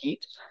 holds in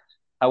heat.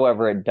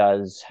 However, it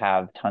does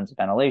have tons of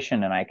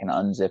ventilation, and I can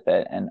unzip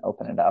it and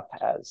open it up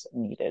as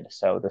needed.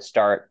 So the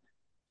start,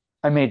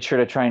 I made sure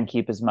to try and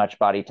keep as much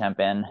body temp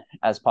in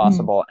as mm,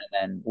 possible. And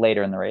then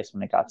later in the race,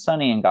 when it got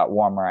sunny and got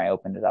warmer, I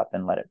opened it up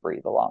and let it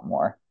breathe a lot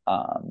more.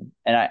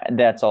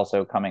 That's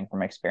also coming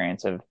from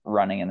experience of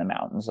running in the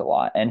mountains a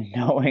lot and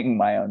knowing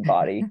my own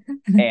body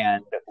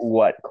and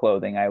what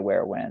clothing I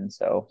wear when.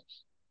 So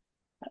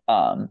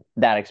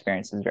that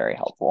experience is very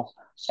helpful.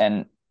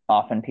 And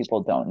often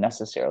people don't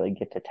necessarily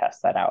get to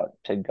test that out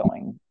to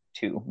going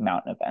to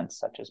mountain events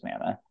such as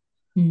Mammoth.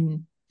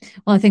 mm.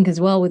 Well, I think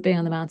as well with being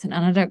on the mountain,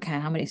 and I don't care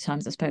how many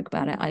times I spoke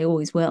about it, I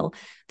always will.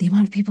 The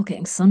amount of people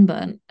getting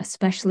sunburnt,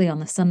 especially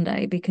on the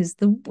Sunday, because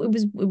it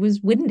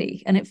was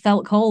windy and it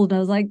felt cold. I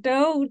was like,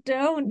 don't,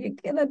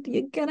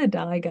 you're gonna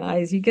die,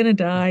 guys. You're gonna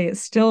die.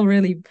 It's still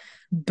really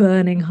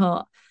burning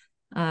hot.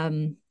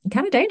 Kind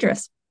of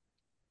dangerous.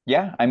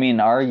 Yeah, I mean,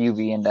 our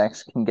UV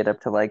index can get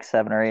up to like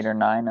 7 or 8 or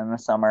 9 in the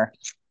summer.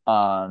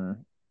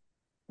 Um,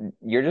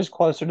 you're just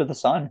closer to the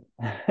sun.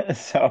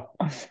 So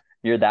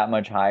you're that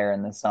much higher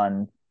in the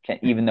sun.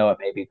 Even though it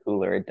may be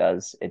cooler, it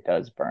does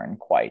burn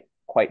quite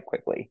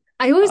quickly.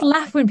 I always Uh,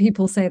 laugh when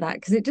people say that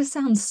because it just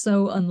sounds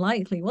so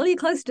unlikely. Well, you're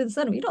close to the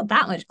sun. You're not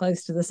that much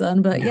close to the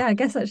sun, but yeah, I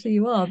guess actually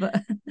you are.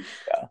 But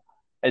yeah.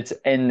 It's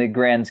in the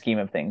grand scheme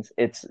of things,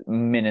 it's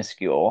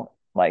minuscule.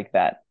 Like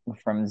that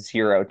from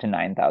 0 to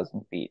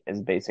 9,000 feet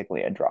is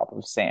basically a drop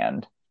of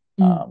sand.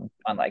 Mm.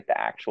 On like the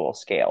actual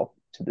scale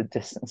to the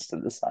distance to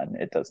the sun,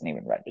 it doesn't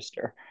even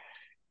register.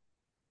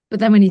 But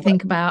then when you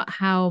think about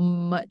how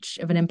much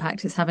of an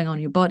impact it's having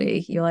on your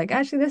body, you're like,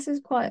 actually, this is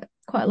quite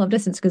a lot of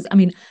distance. Because I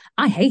mean,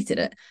 I hated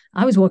it.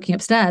 I was walking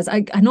upstairs.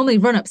 I normally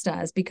run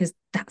upstairs because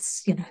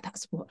that's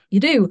what you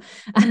do.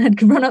 And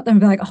I'd run up there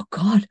and be like, oh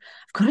God,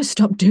 I've got to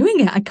stop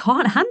doing it. I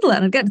can't handle it.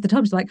 And I'd get to the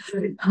top, just like,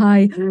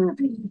 hi.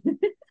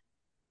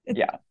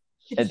 Yeah,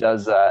 it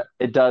does.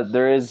 It does.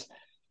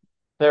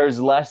 There's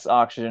less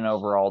oxygen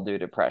overall due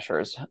to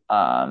pressures.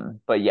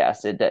 But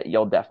yes,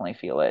 you'll definitely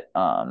feel it.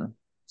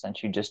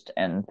 Since you just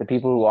and the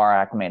people who are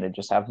acclimated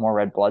just have more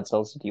red blood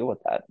cells to deal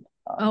with that.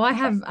 Oh, I To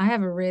try. have I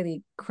have a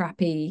really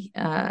crappy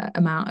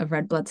amount of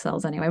red blood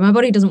cells anyway. My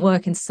body doesn't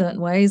work in certain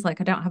ways. Like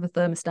I don't have a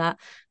thermostat.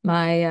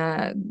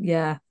 My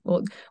yeah,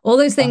 all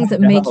those Oh things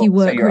that make no! you So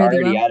work you're really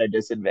already well. at a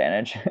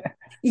disadvantage.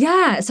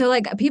 Yeah, so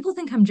like people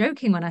think I'm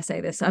joking when I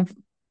say this.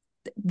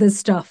 There's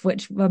stuff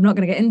which I'm not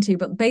going to get into,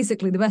 but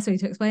basically the best way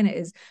to explain it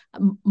is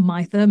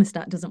my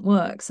thermostat doesn't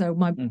work. So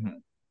my Hmm.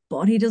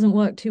 body doesn't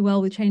work too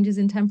well with changes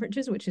in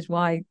temperatures, which is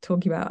why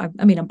talking about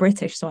I mean I'm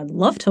British, so I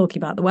love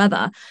talking about the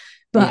weather,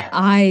 but Yeah.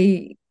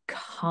 I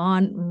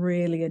can't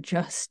really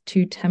adjust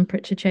to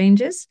temperature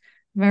changes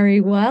very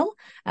well.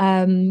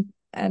 And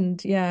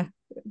yeah,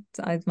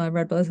 my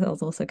red blood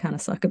cells also kind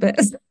of suck a bit.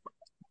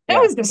 I Yeah.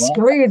 was just Well,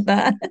 screwed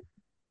there.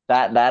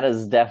 that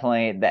is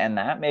definitely, and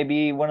that may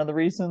be one of the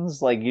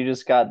reasons. Like you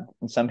just got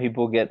some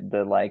people get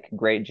the like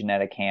great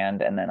genetic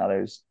hand, and then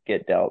others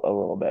get dealt a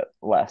little bit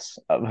less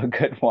of a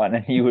good one,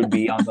 and you would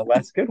be on the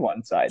less good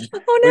one side,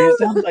 which it Oh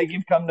sounds no. like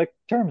you've come to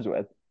terms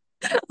with.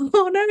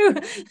 Oh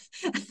no.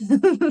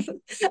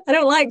 I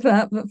don't like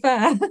that, but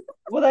fair.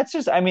 Well, that's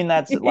just, I mean,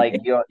 that's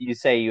like you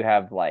say you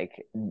have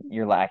like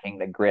you're lacking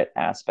the grit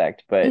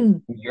aspect, but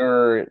Mm.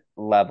 your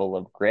level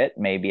of grit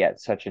may be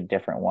at such a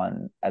different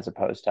one as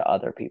opposed to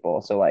other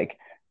people. So like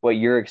what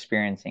you're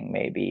experiencing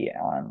may be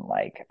on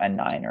like a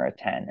 9 or a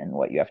 10, and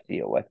what you have to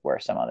deal with where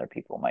some other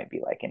people might be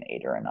like an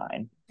 8 or a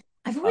 9.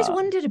 I've always Um,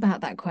 wondered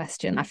about that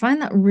question. I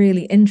find that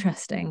really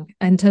interesting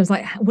in terms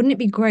like, wouldn't it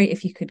be great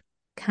if you could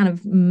kind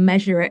of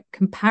measure it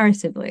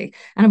comparatively?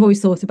 And I've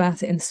always thought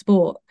about it in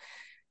sport.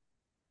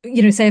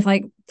 Say if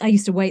like I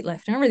used to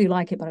weightlift and I really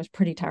like it, but I was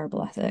pretty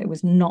terrible at it. It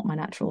was not my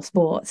natural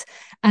sport.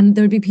 And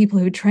there would be people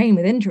who train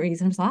with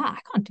injuries, and I was like, I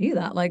can't do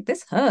that. Like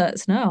this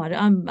hurts. No,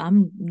 I'm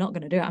not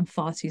going to do it. I'm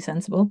far too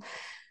sensible.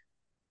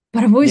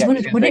 But I've always yeah, I was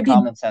wondered, gonna wouldn't say it be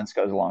common sense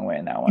goes a long way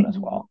in that one as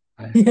well.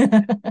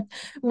 yeah.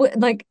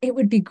 Like it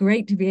would be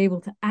great to be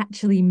able to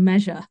actually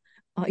measure,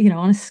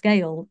 on a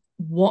scale,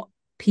 what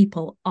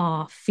people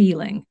are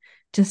feeling,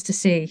 just to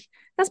see.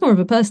 That's more of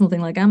a personal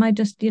thing. Like, am I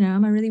just,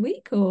 am I really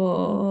weak,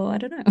 or I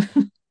don't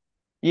know.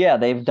 Yeah,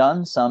 they've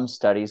done some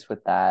studies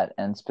with that,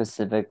 and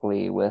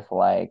specifically with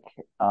like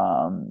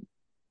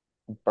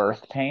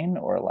birth pain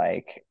or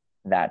like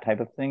that type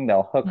of thing.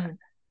 They'll hook Mm.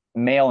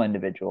 male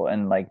individual,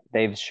 and like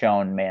they've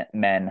shown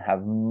men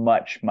have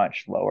much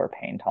lower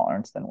pain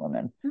tolerance than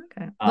women.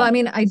 Okay. Well, I Um,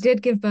 mean, I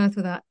did give birth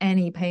without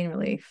any pain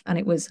relief, and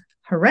it was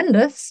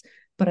horrendous,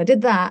 but I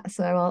did that,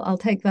 so I'll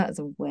take that as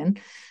a win.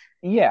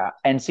 yeah,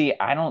 and see,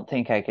 I don't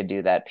think I could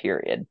do that,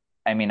 period.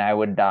 I mean, I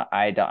would not,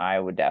 I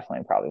would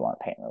definitely probably want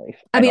pain relief.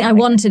 I I mean, I don't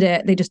think wanted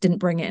it. They just didn't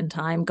bring it in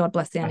time. God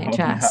bless the I, oh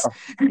NHS.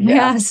 no. I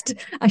Yeah. asked,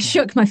 I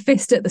shook my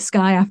fist at the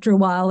sky after a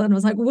while and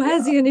was like,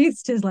 where's Yeah. the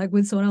anaesthetist? Like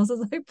with someone else. I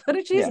was like,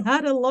 but she's Yeah.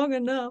 had it long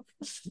enough.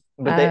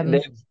 But Um,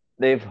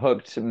 they've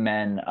hooked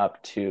men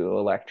up to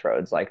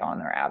electrodes like on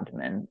their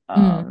abdomen,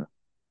 mm.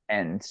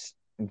 and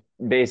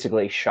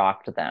basically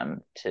shocked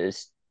them to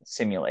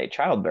simulate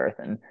childbirth,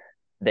 and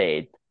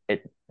they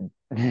it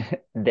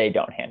they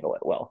don't handle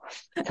it well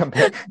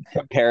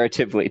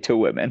comparatively to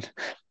women.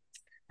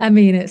 I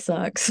mean, it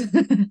sucks.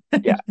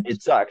 Yeah,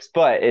 it sucks,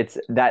 but it's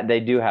that they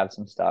do have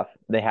some stuff.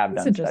 They have It's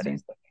done interesting.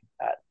 studies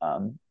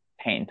looking at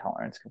pain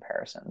tolerance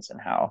comparisons and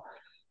how,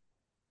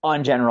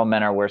 on general,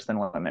 men are worse than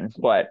women.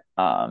 But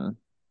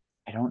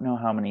I don't know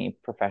how many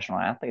professional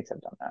athletes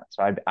have done that.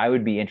 So I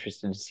would be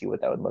interested to see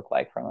what that would look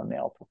like from a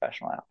male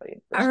professional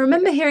athlete I versus a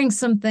remember guy. hearing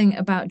something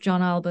about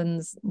John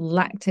Albon's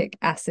lactic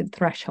acid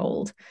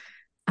threshold,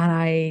 and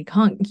I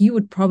can't, you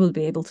would probably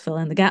be able to fill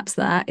in the gaps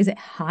there. Is it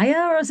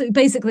higher, or is it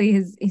basically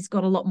he's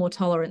got a lot more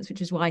tolerance,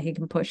 which is why he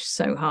can push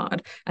so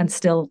hard and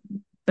still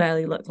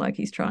barely look like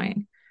he's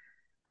trying?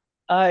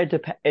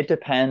 It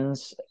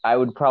depends. I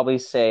would probably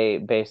say,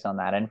 based on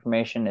that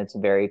information, it's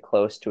very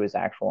close to his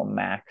actual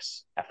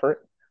max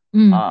effort.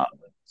 Mm. Um,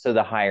 so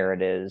the higher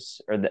it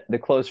is, or the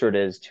closer it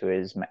is to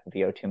his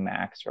VO2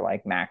 max or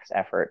like max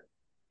effort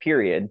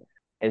period,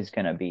 is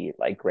going to be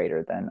like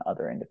greater than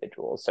other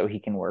individuals. So he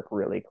can work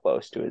really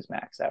close to his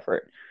max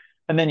effort.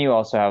 And then you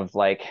also have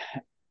like,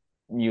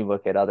 you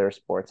look at other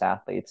sports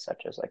athletes,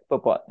 such as like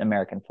football,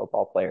 American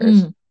football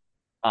players,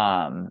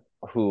 Mm.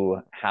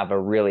 who have a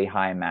really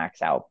high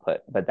max output,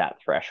 but that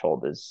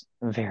threshold is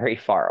very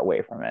far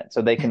away from it.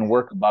 So they can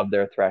work above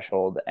their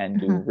threshold and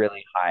do Uh-huh.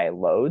 really high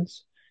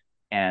loads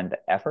and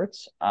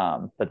efforts,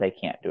 but they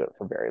can't do it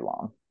for very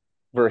long.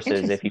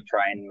 Versus if you Interesting.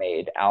 try and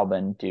made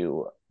Albin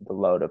do the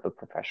load of a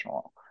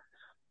professional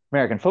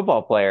American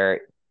football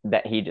player,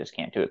 that he just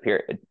can't do it.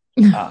 Period.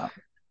 Um,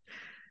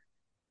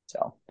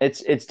 so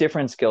it's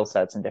different skill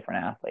sets and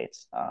different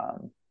athletes,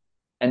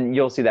 and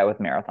you'll see that with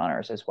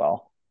marathoners as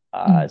well.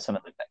 Mm. Some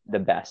of the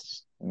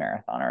best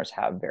marathoners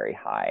have very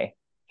high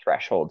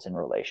thresholds in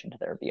relation to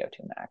their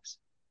VO2 max.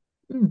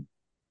 Mm.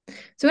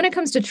 So when it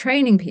comes to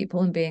training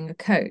people and being a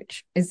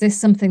coach, is this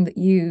something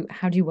that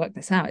how do you work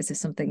this out? Is this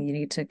something you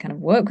need to kind of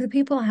work with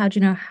people? How do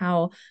you know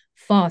how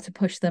far to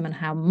push them and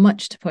how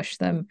much to push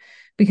them?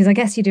 Because I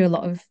guess you do a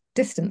lot of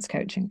distance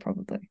coaching,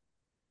 probably.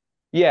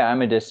 Yeah,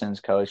 I'm a distance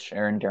coach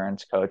or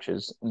endurance coach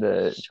is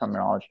the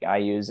terminology I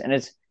use, and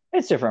it's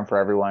different for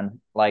everyone.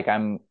 Like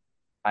I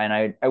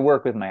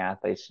work with my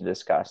athletes to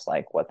discuss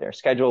like what their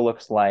schedule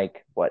looks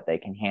like, what they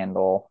can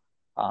handle.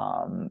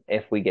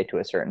 If we get to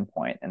a certain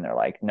point and they're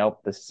like, nope,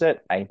 this is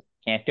it, I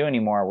can't do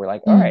anymore. We're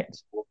like, all Mm. right,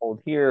 so we'll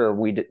hold here. Or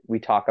we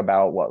talk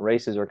about what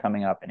races are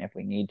coming up, and if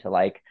we need to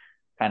like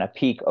kind of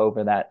peak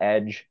over that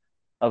edge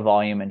a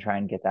volume and try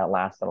and get that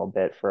last little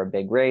bit for a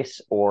big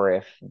race, or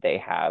if they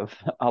have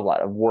a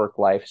lot of work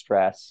life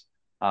stress,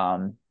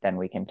 then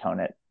we can tone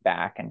it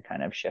back and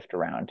kind of shift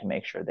around to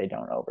make sure they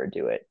don't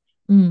overdo it.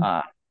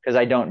 Mm. Because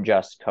I don't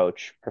just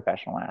coach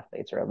professional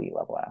athletes or elite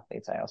level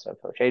athletes. I also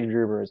coach age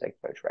groupers, I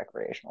coach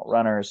recreational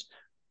runners,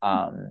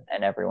 and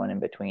everyone in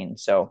between.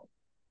 So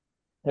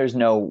there's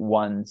no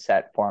one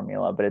set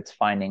formula, but it's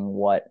finding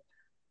what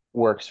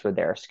works for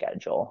their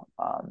schedule,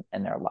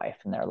 and their life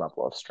and their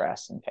level of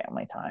stress and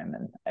family time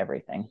and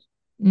everything.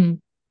 Mm.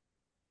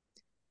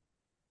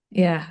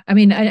 Yeah. I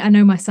mean, I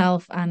know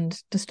myself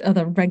and just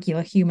other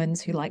regular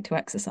humans who like to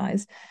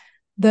exercise.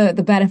 The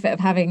benefit of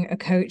having a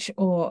coach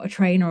or a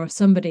trainer or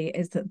somebody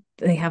is that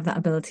they have that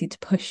ability to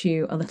push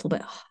you a little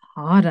bit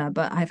harder.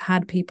 But I've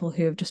had people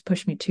who have just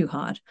pushed me too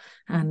hard,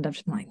 and I've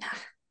just been like, nah.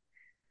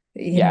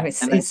 Yeah,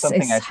 It's and that's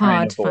something it's I try and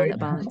hard to find avoid. that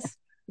balance.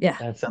 Yeah.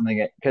 That's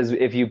something because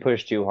if you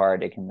push too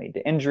hard, it can lead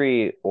to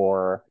injury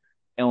or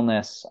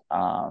illness,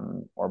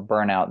 or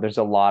burnout. There's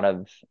a lot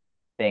of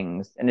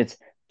things, and it's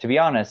to be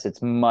honest,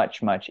 it's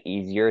much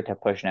easier to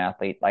push an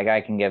athlete. Like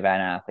I can give an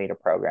athlete a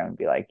program and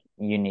be like,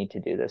 you need to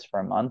do this for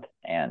a month,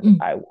 and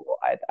Mm.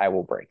 I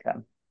will break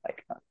them.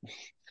 Like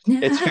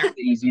it's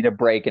fairly easy to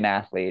break an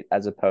athlete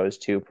as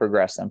opposed to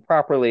progress them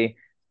properly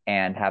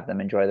and have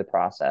them enjoy the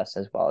process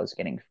as well as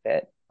getting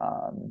fit,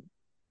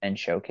 and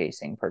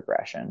showcasing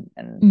progression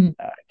and Mm.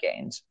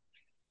 gains.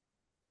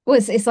 Well,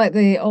 it's like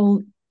the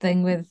old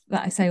thing with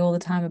that I say all the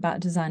time about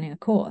designing a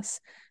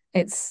course.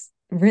 It's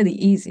really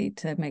easy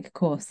to make a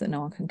course that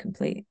no one can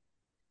complete.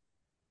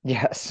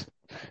 Yes.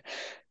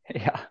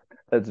 Yeah,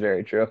 that's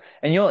very true.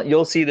 And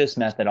you'll see this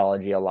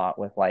methodology a lot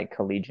with like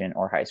collegiate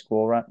or high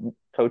school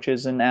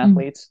coaches and Mm.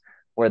 athletes,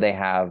 where they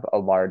have a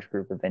large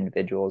group of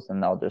individuals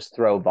and they'll just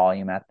throw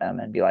volume at them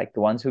and be like,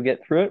 the ones who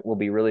get through it will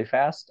be really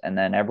fast, and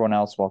then everyone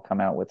else will come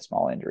out with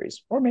small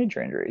injuries or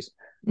major injuries.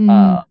 Mm.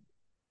 Uh,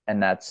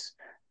 and that's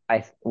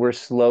we're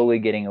slowly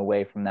getting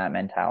away from that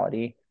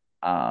mentality.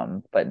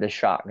 But the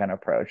shotgun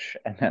approach,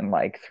 and then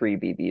like three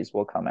BBs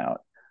will come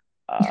out.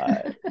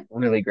 Uh,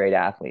 Really great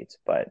athletes,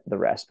 but the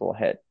rest will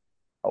hit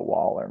a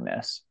wall or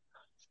miss.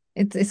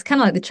 It's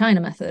kind of like the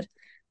China method.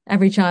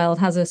 Every child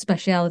has a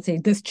speciality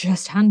that's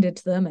just handed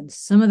to them, and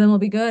some of them will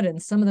be good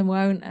and some of them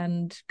won't,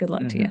 and good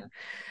luck to Mm-hmm.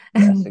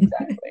 Yes, you.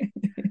 exactly.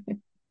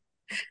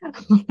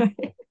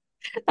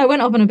 I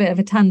went off on a bit of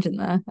a tangent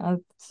there. I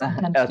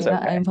tend to That's do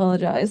that. I okay. That's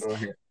apologize. what we're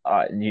here.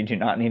 You do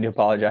not need to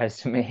apologize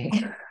to me.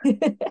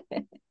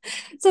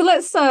 So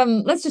let's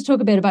just talk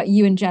a bit about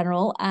you in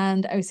general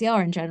and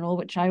OCR in general,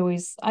 which I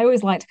always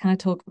like to kind of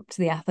talk to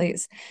the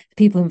athletes, the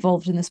people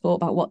involved in the sport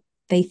about what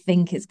they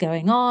think is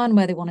going on,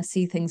 where they want to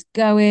see things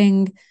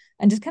going,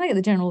 and just kind of get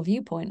the general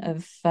viewpoint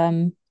of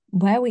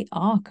where we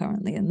are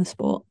currently in the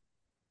sport.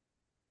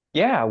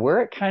 Yeah,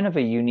 we're at kind of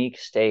a unique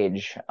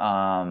stage.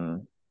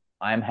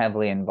 I'm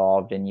heavily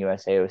involved in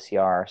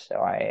USAOCR, so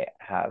I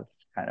have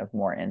kind of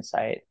more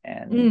insight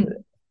and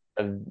Mm,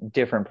 a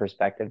different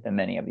perspective than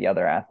many of the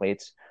other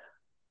athletes.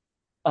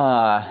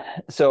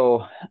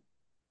 So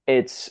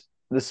it's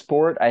the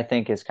sport, I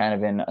think, is kind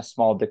of in a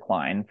small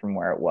decline from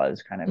where it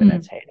was kind of in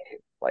its mm, heyday,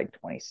 like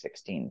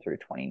 2016 through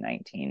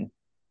 2019,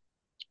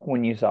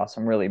 when you saw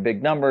some really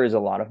big numbers, a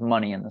lot of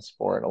money in the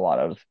sport, a lot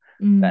of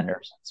mm,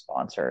 vendors and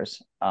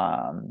sponsors.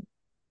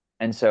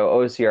 And so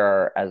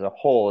OCR as a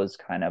whole is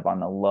kind of on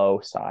the low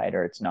side,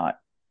 or it's not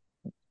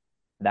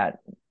that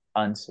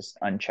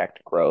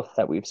unchecked growth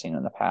that we've seen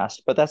in the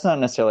past. But that's not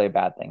necessarily a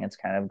bad thing. It's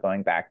kind of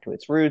going back to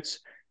its roots,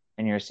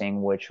 and you're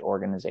seeing which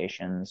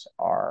organizations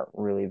are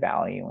really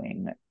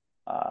valuing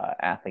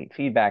athlete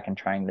feedback and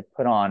trying to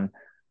put on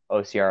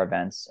OCR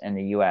events in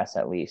the US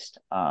at least.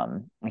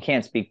 I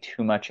can't speak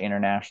too much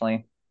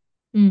internationally.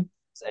 mm.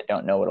 I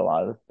don't know what a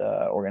lot of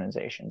the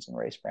organizations and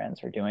race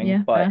brands are doing,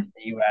 Yeah, but fair. in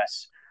the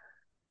US,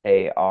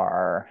 they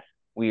are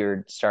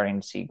we're starting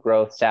to see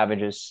growth.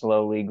 Savage is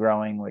slowly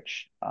growing,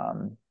 which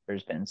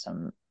there's been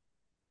some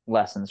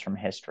lessons from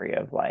history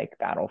of like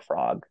Battle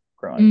Frog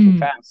growing too Mm,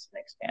 fast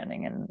and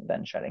expanding and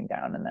then shutting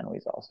down. And then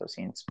we've also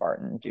seen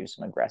Spartan do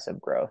some aggressive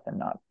growth and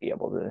not be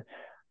able to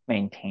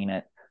maintain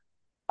it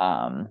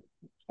um,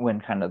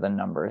 when kind of the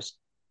numbers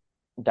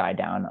die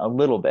down a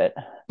little bit.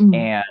 mm,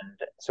 And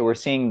so we're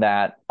seeing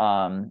that.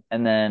 And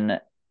then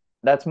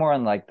that's more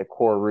on like the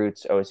core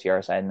roots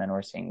OCR side. And then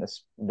we're seeing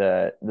this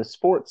the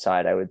sports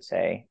side, I would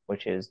say,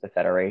 which is the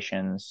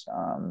federations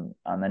on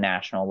the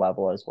national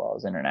level as well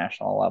as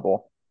international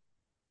level.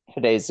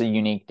 Today's a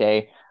unique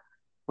day.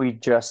 We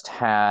just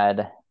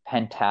had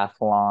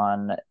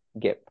pentathlon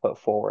get put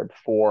forward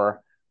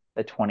for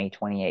the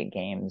 2028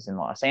 games in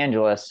Los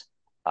Angeles,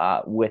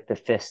 with the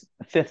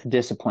fifth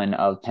discipline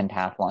of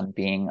pentathlon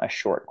being a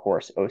short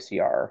course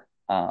OCR.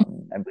 I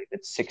believe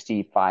it's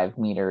 65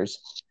 meters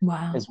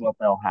wow. is what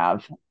they'll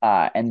have,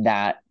 and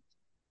that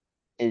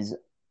is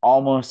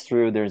almost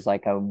through. There's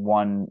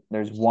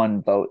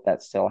one vote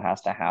that still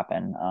has to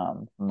happen.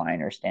 From my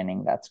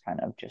understanding, that's kind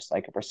of just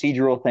like a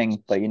procedural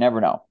thing, but you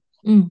never know.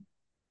 Mm,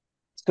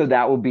 So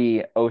that will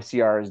be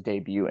OCR's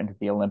debut into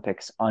the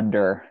Olympics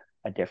under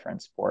a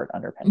different sport,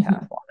 under mhm.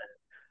 pentathlon.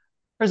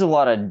 There's a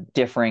lot of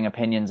differing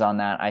opinions on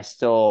that. I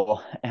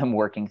still am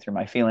working through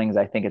my feelings.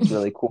 I think it's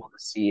really cool to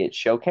see it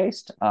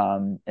showcased.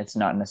 It's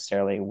not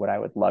necessarily what I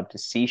would love to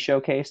see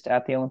showcased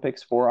at the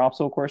Olympics for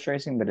obstacle course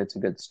racing, but it's a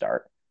good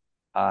start.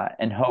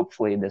 And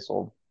hopefully this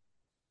will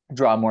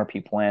draw more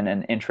people in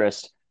and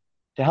interest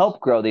to help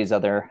grow these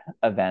other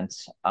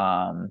events,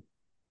 and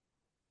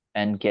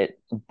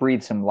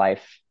breathe some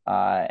life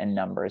and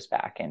numbers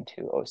back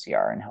into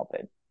OCR and help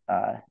it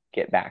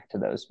get back to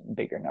those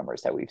bigger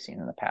numbers that we've seen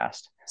in the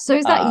past. So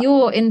is that Uh,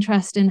 your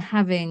interest in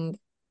having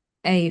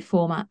a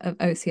format of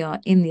OCR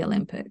in the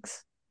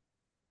Olympics?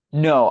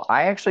 no,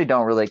 I actually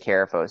don't really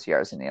care if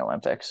OCR is in the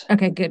Olympics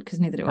Okay, good, because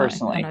neither do I. And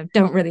personally. I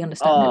don't really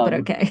understand it, but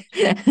Um, okay.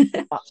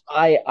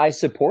 I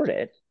support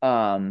it.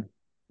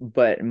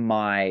 But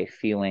my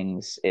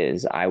feelings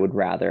is I would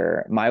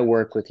rather my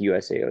work with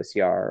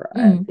USAOCR at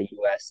Mm, the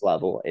US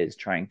level is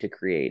trying to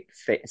create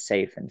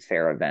safe and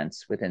fair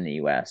events within the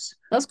US.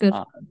 that's good.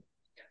 Um,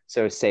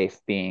 So safe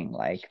being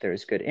like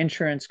there's good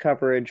insurance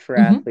coverage for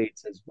Hmm.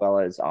 athletes, as well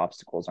as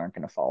obstacles aren't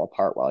going to fall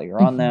apart while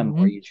you're on them,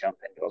 or Hmm. you jump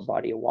into a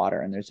body of water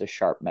and there's a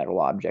sharp metal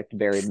object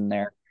buried in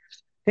there.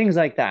 Things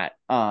like that,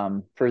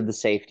 for the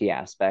safety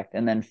aspect.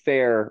 And then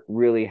fair,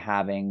 really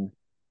having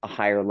a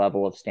higher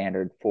level of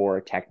standard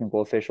for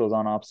technical officials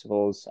on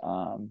obstacles.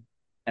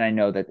 And I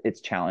know that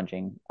it's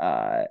challenging,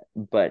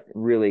 but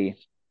really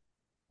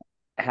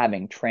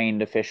having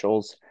trained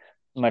officials,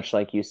 much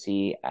like you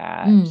see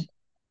at Mm,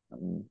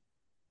 um,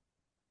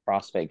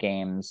 CrossFit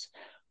Games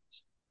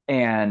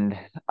and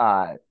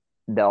uh,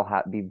 they'll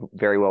be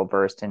very well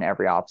versed in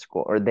every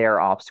obstacle or their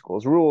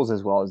obstacles rules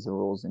as well as the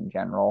rules in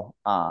general.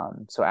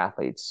 So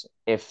athletes,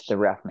 if the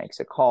ref makes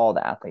a call,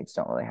 the athletes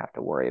don't really have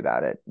to worry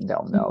about it.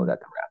 They'll know Mm, that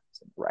the ref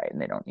is right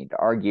and they don't need to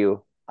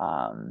argue.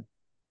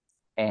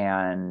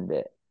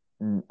 And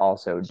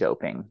also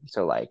doping.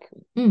 So like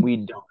mm, we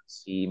don't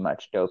see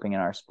much doping in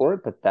our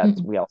sport, but that's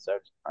mm. we also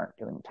aren't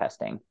doing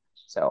testing.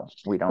 So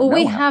we don't Well,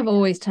 we know how have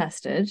always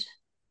tested.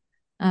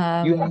 you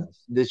have Um,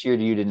 this year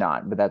you did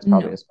not, but that's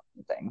probably a no,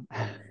 smart thing.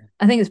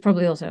 I think it's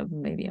probably also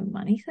maybe a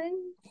money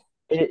thing.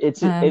 It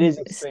is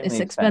It's extremely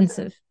expensive.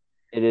 expensive.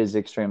 It is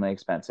extremely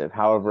expensive.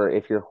 However,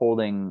 if you're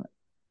holding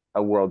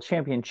a world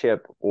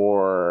championship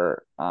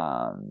or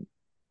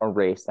a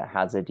race that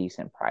has a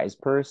decent prize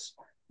purse,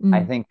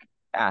 I Mm. think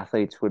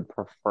athletes would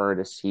prefer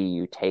to see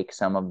you take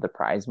some of the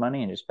prize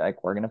money and just be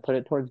like, we're going to put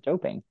it towards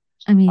doping,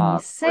 I mean, you or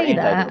say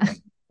that.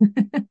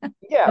 anti-doping.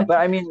 Yeah, but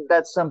I mean,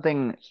 that's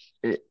something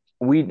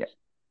we,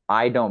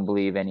 I don't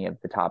believe any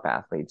of the top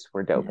athletes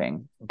were Yeah.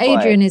 doping, but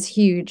Adrian is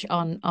huge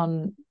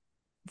on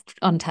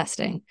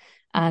testing.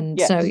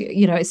 And so,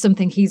 yes. it's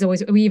something he's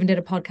always, we even did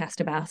a podcast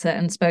about it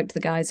and spoke to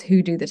the guys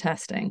who do the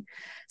testing.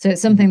 So it's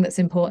Mhm. something that's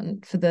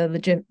important for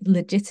the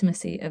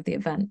legitimacy of the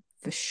event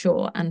for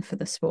sure and for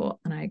the sport.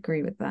 And I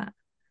agree with that.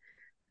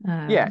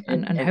 Yeah,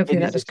 And and hopefully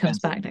it that is just comes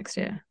expensive. back next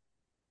year.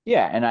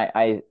 Yeah,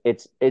 and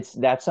it's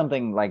that's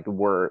something like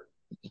we're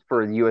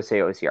for USA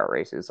OCR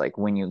races, like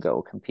when you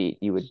go compete,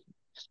 you would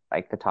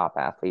like the top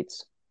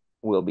athletes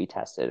will be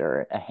tested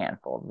or a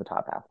handful of the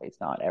top athletes,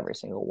 not every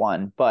single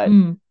one. But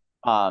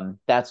Mm,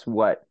 that's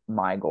what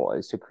my goal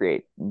is to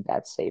create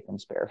that safe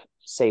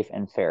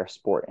and fair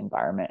sport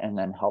environment and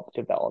then help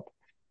develop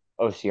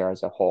OCR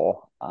as a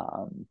whole.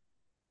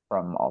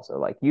 From also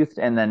like youth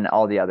and then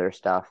all the other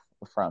stuff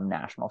from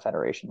national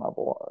federation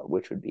level,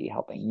 which would be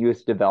helping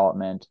youth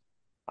development,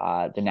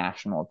 the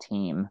national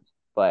team,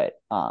 but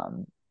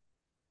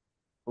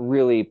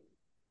really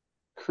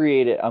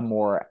create a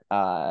more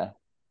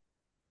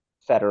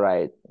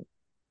federate,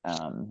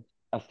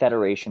 a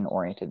federation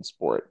oriented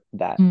sport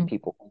that mm.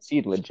 people can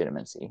see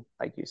legitimacy,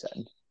 like you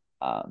said.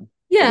 So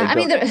Yeah, they I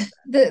mean,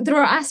 go there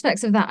are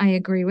aspects of that I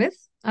agree with.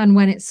 And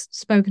when it's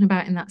spoken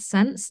about in that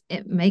sense,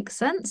 it makes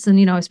sense.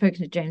 And, I've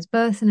spoken to James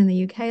Burton in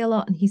the UK a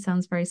lot, and he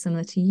sounds very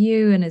similar to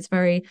you and is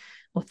very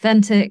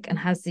authentic and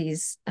has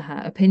these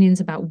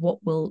opinions about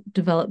what will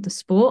develop the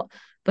sport.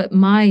 But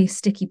my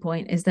sticky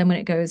point is then when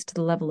it goes to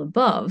the level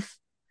above,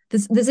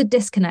 there's a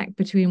disconnect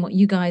between what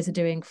you guys are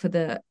doing for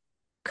the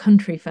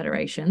country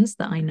federations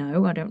that I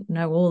don't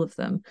know all of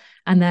them,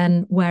 and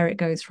then where it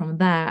goes from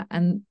there.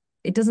 And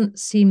it doesn't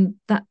seem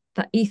that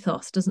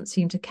ethos doesn't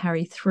seem to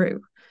carry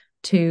through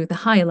to the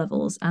higher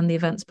levels and the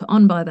events put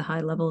on by the high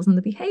levels and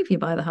the behavior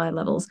by the high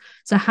levels.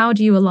 So how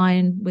do you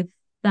align with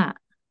that?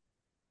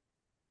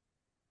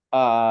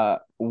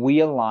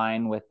 we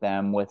align with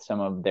them with some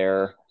of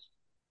their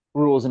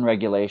rules and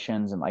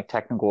regulations and like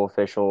technical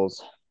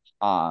officials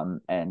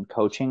and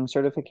coaching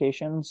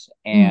certifications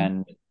Mm.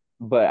 and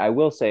but I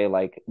will say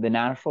like the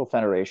national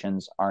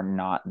federations are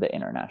not the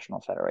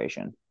international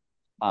federation.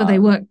 But they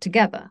um work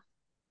together.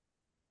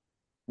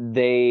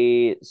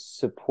 they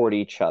support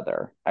each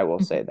other, I will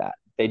Mm-hmm. say that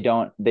they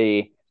don't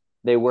they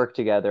work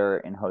together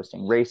in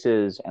hosting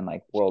races and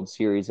like World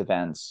Series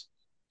events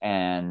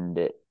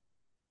and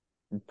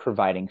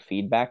providing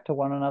feedback to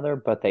one another,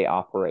 but they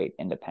operate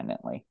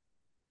independently.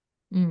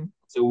 Mm.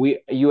 So we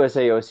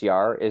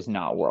USAOCR is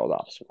not World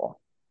Obstacle,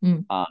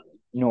 Mm. um,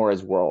 nor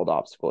is World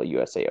Obstacle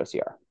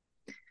USAOCR.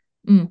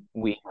 Mm.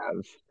 We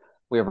have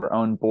we have our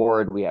own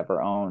board, we have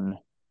our own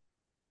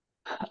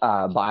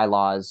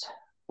bylaws,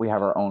 we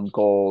have our own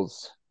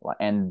goals,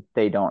 and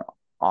they don't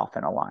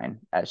often align,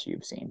 as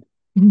you've seen.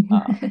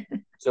 Uh,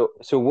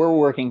 so we're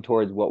working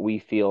towards what we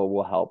feel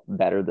will help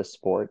better the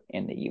sport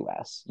in the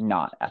U.S.,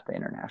 not at the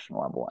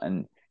international level.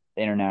 And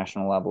the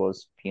international level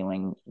is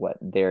feeling what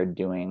they're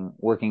doing,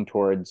 working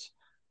towards.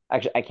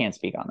 Actually, I can't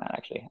speak on that.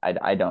 Actually,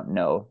 I don't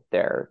know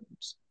their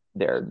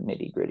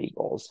nitty gritty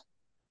goals.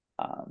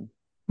 Um,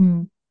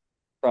 Mm.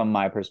 from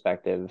my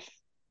perspective,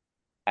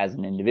 as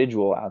an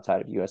individual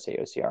outside of USA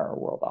OCR or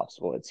World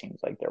Obstacle, it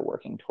seems like they're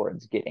working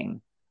towards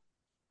getting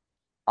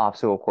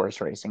obstacle course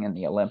racing in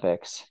the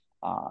Olympics.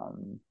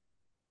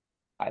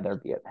 Either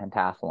be a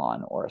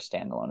pentathlon or a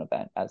standalone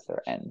event as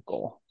their end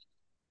goal.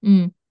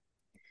 Mm.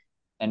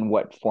 And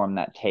what form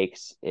that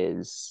takes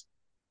is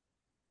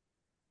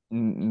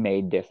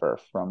may differ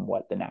from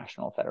what the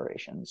national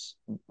federations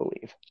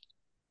believe.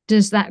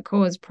 Does that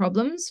cause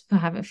problems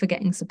for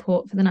getting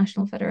support for the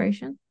national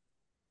federation?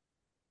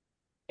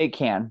 It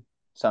can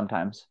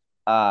sometimes.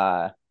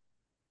 I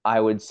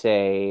would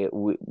say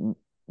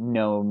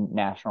no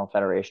national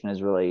federation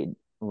has really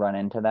run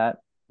into that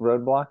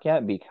roadblock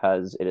yet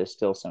because it is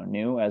still so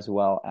new, as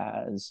well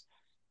as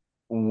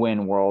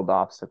when World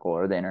Obstacle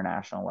or the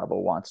international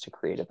level wants to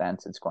create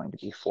events, it's going to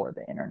be for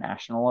the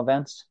international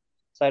events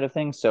side of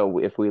things. So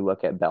if we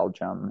look at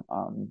Belgium,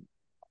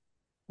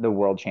 the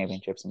World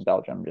Championships in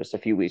Belgium just a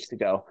few weeks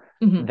ago,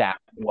 Mm-hmm. that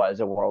was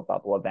a World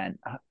Bubble event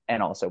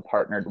and also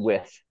partnered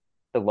with.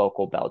 the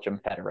local Belgium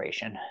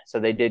federation. So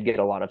they did get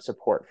a lot of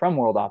support from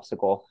World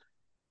Obstacle,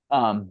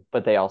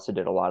 but they also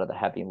did a lot of the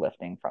heavy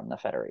lifting from the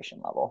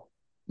federation level.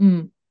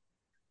 Mm.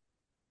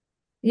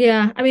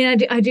 Yeah, I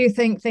mean, I do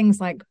think things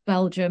like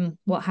Belgium,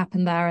 what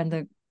happened there, and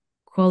the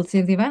quality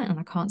of the event, and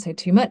I can't say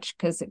too much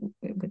because it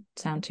would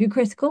sound too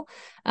critical.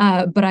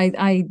 But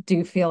I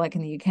do feel like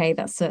in the UK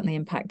that's certainly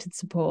impacted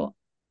support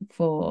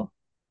for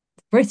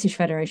the British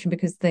Federation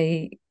because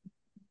they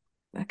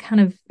are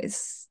kind of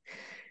it's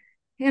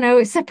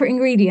separate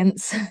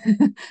ingredients,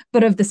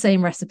 but of the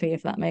same recipe,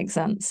 if that makes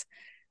sense.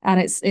 And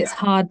it's Yeah.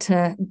 hard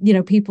to,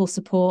 people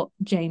support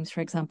James,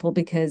 for example,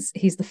 because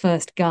he's the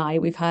first guy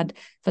we've had,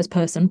 first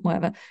person,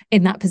 whatever,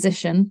 in that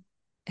position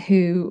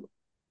who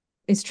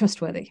is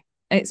trustworthy.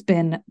 It's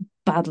been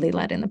badly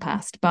led in the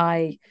past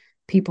by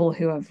people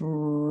who have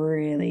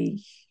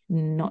really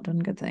not done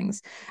good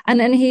things. And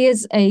then he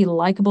is a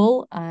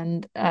likable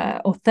and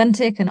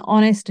authentic and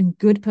honest and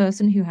good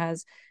person who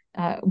has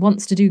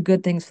wants to do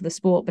good things for the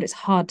sport, but it's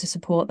hard to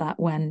support that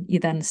when you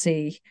then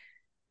see,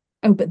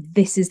 oh, but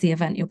this is the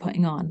event you're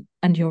putting on,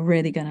 and you're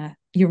really gonna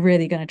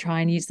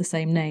try and use the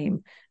same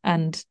name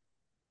and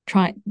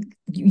try.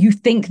 You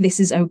think this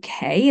is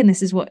okay, and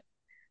this is what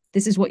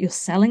you're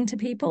selling to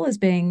people as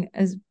being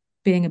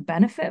a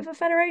benefit of a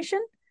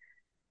federation.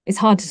 It's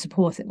hard to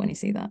support it when you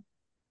see that.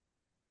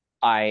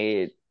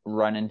 I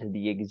run into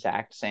the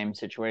exact same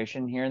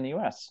situation here in the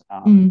US.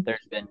 Mm.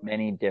 There's been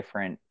many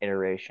different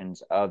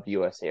iterations of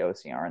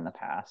USAOCR in the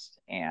past,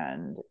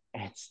 and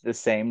it's the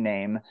same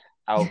name.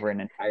 However,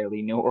 an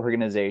entirely new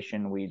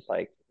organization. We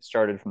like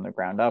started from the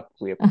ground up.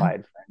 We Uh-huh.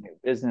 applied for a new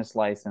business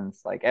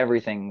license. Like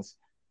everything's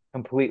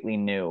completely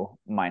new,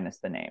 minus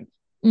the name.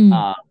 Mm.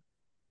 Um,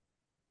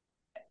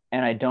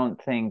 and I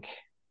don't think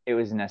it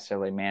was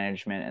necessarily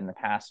management in the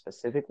past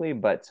specifically,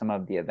 but some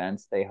of the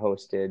events they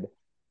hosted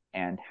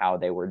and how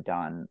they were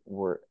done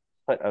were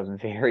put a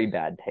very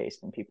bad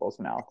taste in people's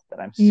mouths that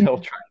I'm still Yeah,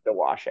 trying to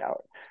wash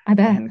out I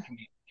bet. and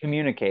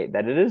communicate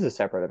that it is a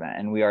separate event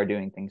and we are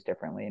doing things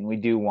differently and we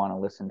do want to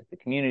listen to the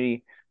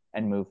community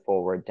and move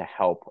forward to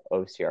help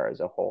OCR as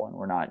a whole.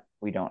 And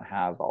we don't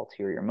have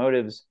ulterior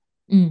motives.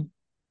 Mm.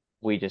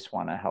 We just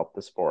want to help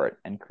the sport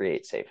and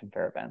create safe and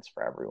fair events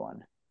for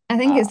everyone. I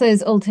think Uh, it's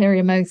those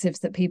ulterior motives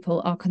that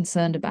people are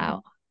concerned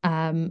about.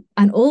 And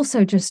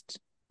also just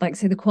like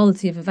say the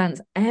quality of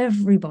events.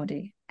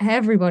 Everybody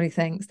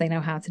thinks they know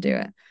how to do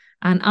it.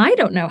 And I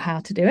don't know how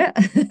to do it.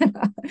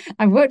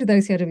 I've worked with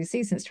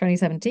OCRWC since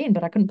 2017,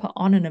 but I couldn't put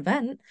on an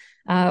event.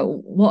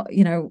 What,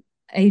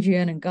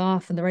 Adrian and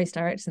Garth and the race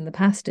directors in the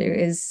past do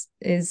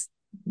is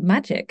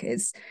magic.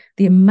 It's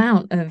the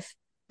amount of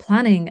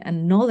planning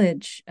and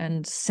knowledge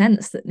and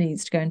sense that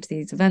needs to go into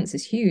these events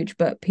is huge,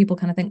 but people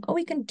kind of think, oh,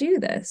 we can do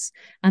this.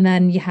 And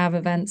then you have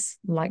events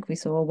like we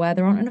saw where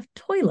there aren't enough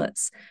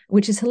toilets,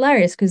 which is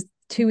hilarious because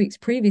 2 weeks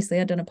previously,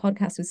 I'd done a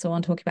podcast with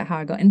someone talking about how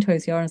I got into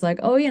OCR and I was like,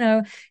 oh,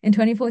 in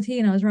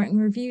 2014, I was writing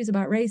reviews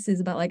about races,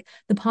 about like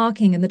the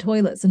parking and the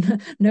toilets,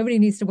 and nobody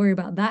needs to worry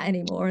about that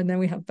anymore. And then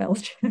we have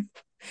Belgium.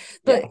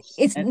 But yes.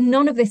 it's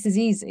none of this is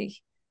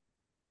easy,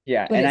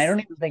 Yeah, but and I it's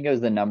don't even think it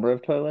was the number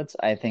of toilets.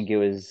 I think it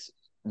was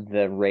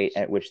the rate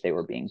at which they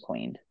were being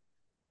cleaned.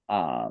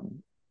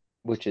 Um,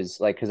 which is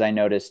like because I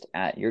noticed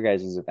at your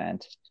guys'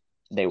 event,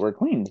 they were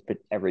cleaned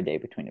every day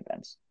between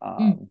events.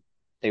 mm,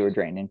 They were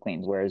drained and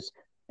cleaned. Whereas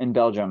in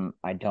Belgium,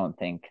 I don't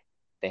think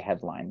they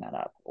had lined that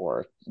up,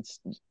 or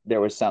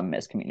there was some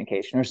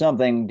miscommunication, or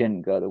something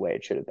didn't go the way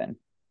it should have been. mm.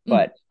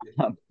 But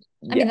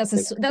I mean,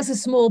 yes, that's a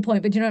small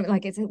point, but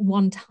like it's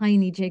one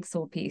tiny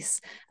jigsaw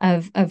piece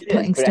of it is,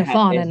 putting but stuff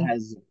on, it and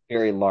has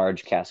very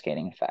large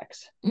cascading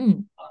effects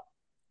mm,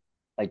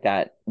 like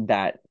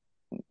that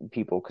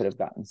people could have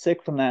gotten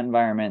sick from that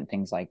environment,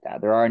 things like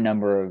that. There are a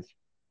number of,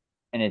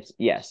 and it's,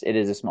 yes, it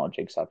is a small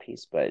jigsaw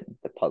piece, but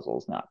the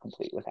puzzle's not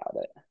complete without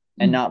it.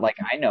 And mm, not like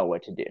I know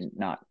what to do,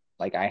 not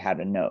like I had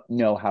to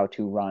know how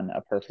to run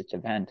a perfect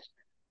event,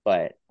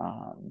 but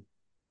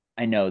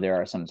I know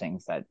there are some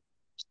things that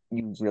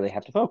you really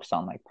have to focus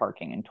on, like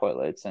parking and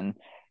toilets and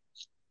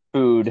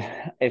food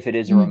if it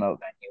is a mm, remote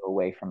venue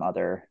away from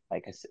other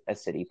like a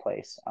city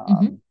place,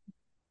 mhm.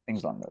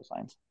 things along those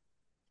lines.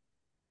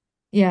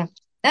 Yeah.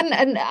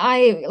 And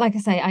I, like I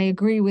say, I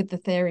agree with the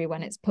theory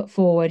when it's put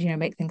forward,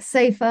 make things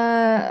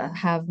safer,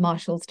 have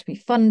marshals to be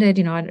funded.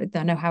 I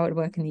know how it would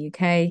work in the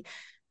UK.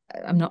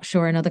 I'm not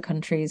sure in other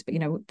countries, but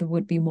there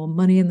would be more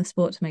money in the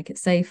sport to make it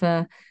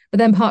safer. But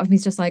then part of me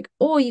is just like,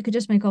 or you could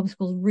just make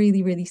obstacles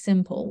really, really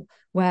simple,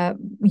 where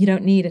you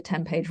don't need a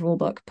 10-page rule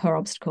book per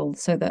obstacle,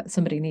 so that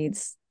somebody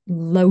needs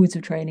loads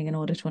of training in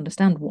order to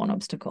understand one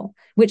obstacle,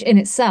 which in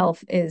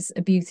itself is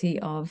a beauty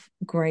of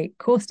great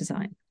course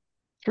design.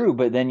 True,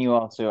 but then you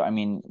also, I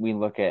mean, we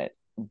look at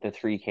the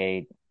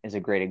 3K is a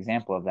great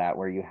example of that,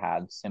 where you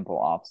had simple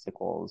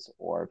obstacles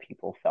or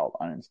people felt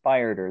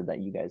uninspired or that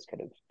you guys could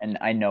have. And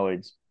I know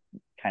it's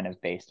kind of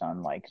based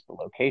on like the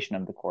location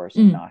of the course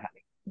and Mm, not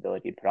having the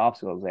ability to put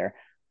obstacles there.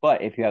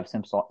 But if you have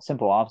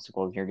simple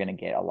obstacles, you're going to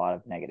get a lot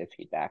of negative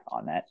feedback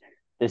on that.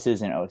 This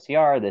isn't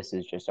OCR. This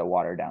is just a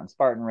watered down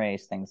Spartan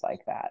race, things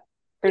like that.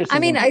 I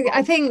mean, criticisms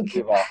I think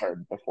we've all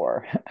heard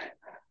before.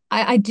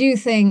 I do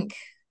think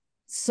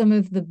some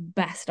of the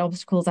best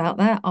obstacles out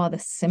there are the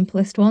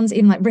simplest ones.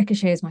 Even like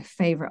Ricochet is my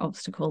favorite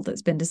obstacle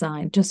that's been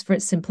designed just for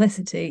its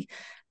simplicity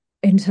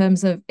in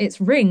terms of its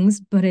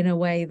rings, but in a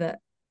way that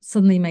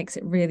suddenly makes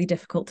it really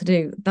difficult to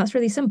do. That's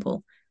really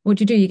simple. What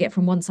do? You get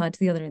from one side to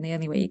the other in the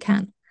only way you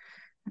can.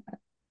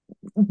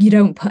 You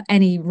don't put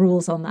any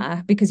rules on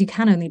there because you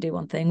can only do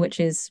one thing, which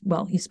is,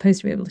 well, you're supposed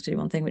to be able to do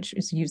one thing, which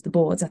is use the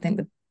boards. I think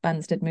the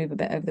bands did move a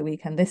bit over the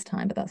weekend this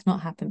time, but that's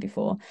not happened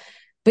before.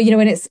 But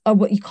when it's, oh,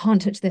 what, you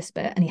can't touch this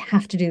bit and you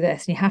have to do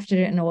this and you have to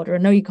do it in order.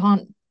 And no, you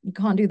can't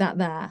do that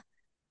there.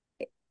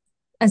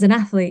 As an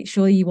athlete,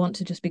 surely you want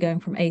to just be going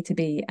from A to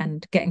B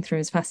and getting through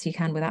as fast as you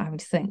can without having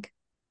to think.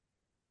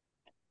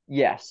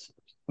 Yes,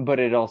 but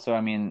it also,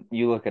 I mean,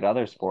 you look at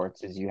other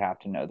sports is you have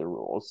to know the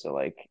rules. So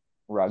like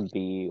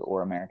rugby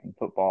or American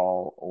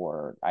football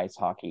or ice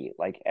hockey,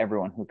 like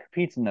everyone who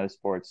competes in those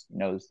sports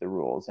knows the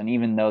rules. And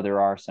even though there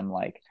are some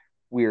like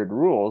weird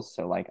rules,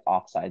 so like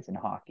offsides in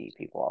hockey,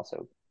 people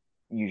also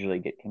usually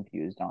get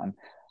confused on,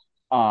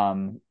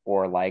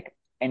 or like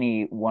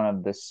any one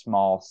of the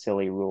small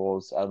silly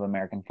rules of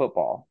American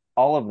football.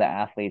 All of the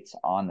athletes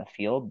on the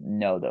field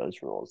know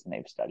those rules and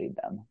they've studied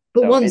them.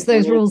 But So once it's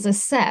those really rules are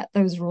set,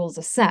 those rules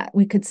are set.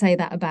 We could say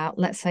that about,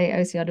 let's say,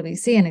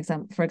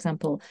 OCRWC, for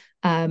example,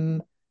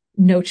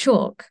 no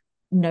chalk,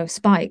 no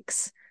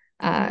spikes,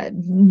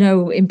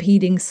 no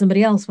impeding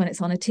somebody else when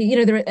it's on a tee.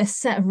 There are a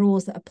set of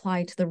rules that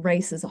apply to the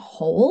race as a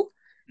whole.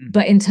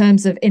 But in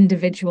terms of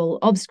individual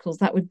obstacles,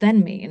 that would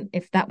then mean,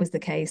 if that was the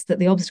case, that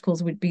the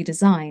obstacles would be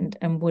designed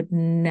and would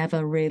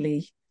never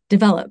really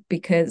develop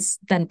because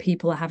then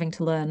people are having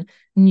to learn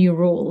new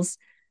rules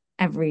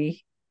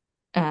every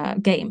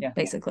game, yeah.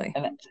 basically.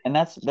 And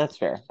that's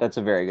fair. That's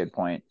a very good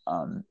point.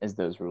 Is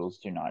those rules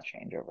do not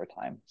change over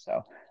time.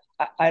 So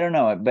I don't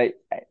know, but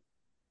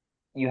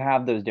you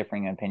have those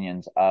differing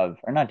opinions of,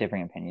 or not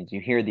differing opinions. You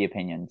hear the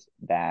opinions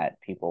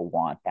that people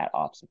want that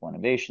obstacle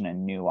innovation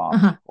and new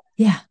Uh-huh. obstacles.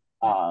 Yeah.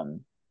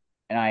 Um,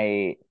 and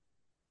I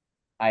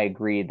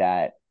agree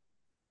that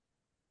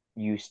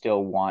you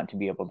still want to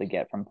be able to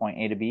get from point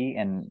A to B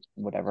in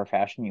whatever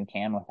fashion you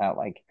can without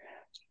like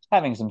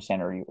having some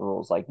standard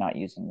rules like not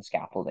using the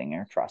scaffolding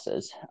or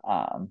trusses.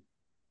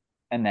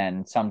 And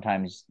then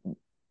sometimes,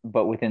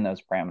 but within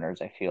those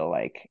parameters, I feel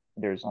like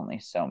there's only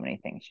so many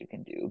things you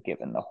can do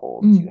given the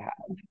holds you Mm.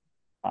 have.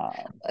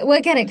 Well,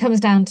 again, it comes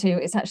down to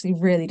it's actually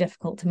really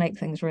difficult to make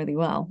things really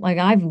well. Like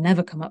I've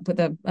never come up with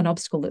an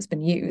obstacle that's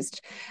been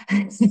used.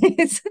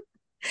 it's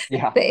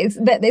Yeah,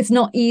 it's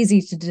not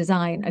easy to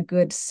design a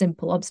good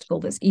simple obstacle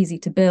that's easy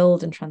to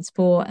build and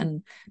transport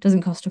and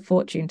doesn't cost a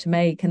fortune to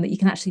make and that you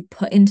can actually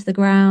put into the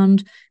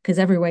ground because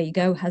everywhere you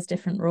go has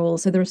different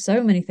rules. So there are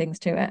so many things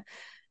to it.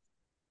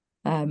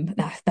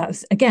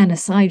 That's again a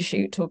side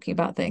shoot talking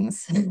about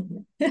things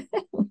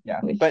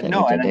yeah. which But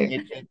no, which I and do.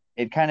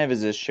 it kind of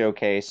is a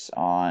showcase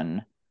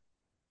on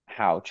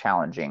how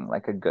challenging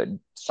like a good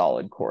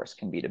solid course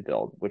can be to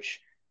build,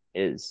 which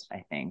is,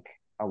 I think,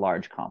 a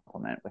large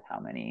compliment with how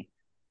many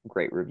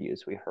great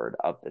reviews we heard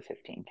of the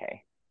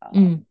 15K.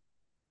 Mm.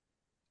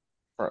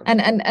 For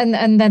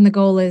And then the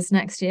goal is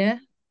next year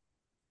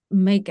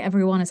make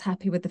everyone as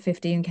happy with the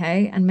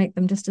 15K and make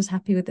them just as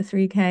happy with the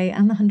 3K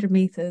and the 100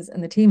 meters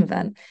and the team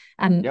event.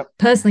 And Yep.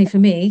 personally, for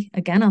me,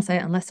 again, I'll say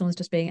it, unless someone's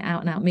just being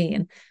out and out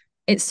mean,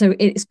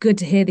 it's good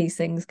to hear these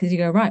things because you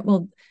go, right,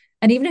 well,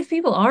 and even if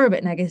people are a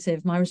bit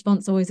negative, my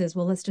response always is,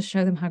 well, let's just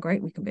show them how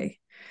great we can be.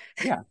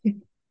 Yeah.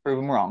 Prove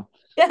them wrong.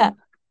 Yeah,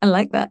 I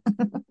like that.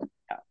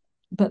 Yeah.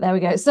 But there we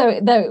go. So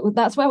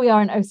that's where we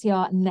are in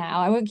OCR now.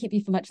 I won't keep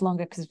you for much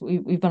longer because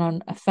we've been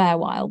on a fair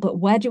while. But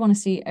where do you want to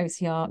see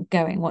OCR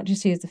going? What do you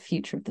see as the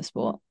future of the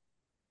sport?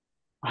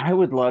 I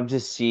would love to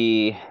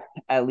see,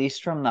 at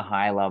least from the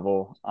high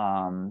level,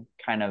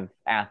 kind of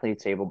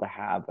athletes able to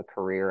have a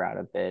career out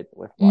of it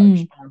with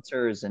large Mm.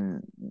 sponsors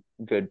and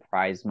good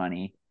prize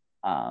money.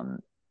 Um,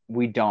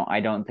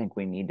 I don't think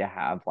we need to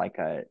have like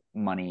a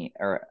money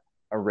or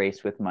a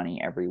race with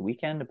money every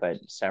weekend, but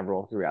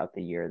several throughout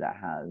the year that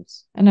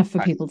has Enough for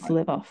prize people to money.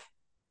 live off.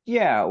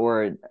 Yeah,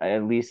 or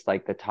at least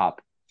like the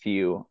top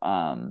few,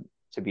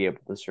 to be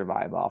able to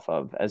survive off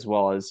of, as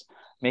well as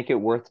make it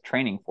worth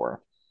training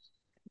for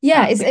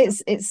Yeah,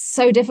 athletes. it's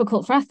so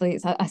difficult for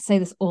athletes. I say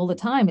this all the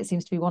time. It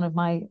seems to be one of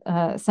my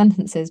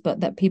sentences, but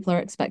that people are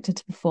expected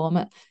to perform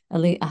at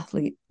elite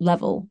athlete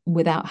level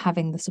without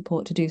having the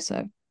support to do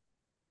so.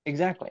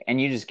 Exactly. And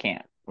you just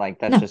can't. Like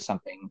that's No. just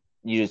something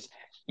you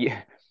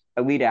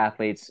elite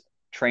athletes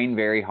train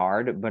very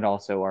hard, but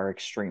also are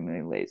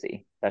extremely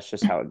lazy. That's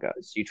just how it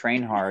goes. You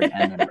train hard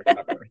and then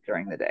recover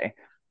during the day.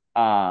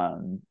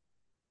 Um,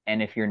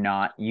 and if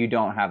you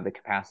don't have the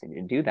capacity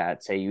to do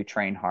that. Say you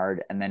train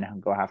hard and then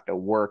go have to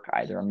work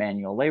either a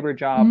manual labor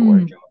job or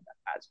a Mm, job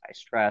that has high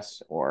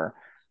stress or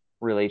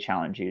really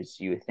challenges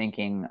you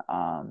thinking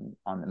on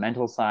the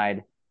mental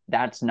side,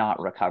 that's not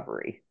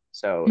recovery.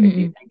 So if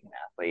you mm, think an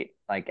athlete,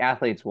 like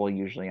athletes will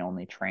usually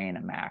only train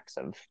a max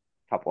of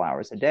a couple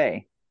hours a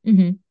day.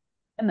 mm,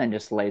 and then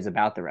just lays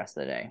about the rest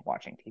of the day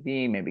watching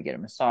TV, maybe get a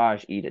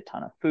massage, eat a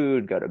ton of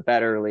food, go to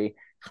bed early,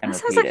 and That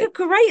sounds repeat like a it.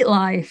 great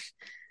life.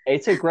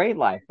 It's a great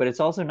life, but it's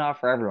also not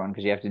for everyone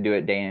because you have to do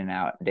it day in and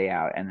out, day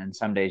out. And then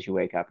some days you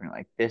wake up and you're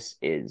like, this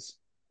is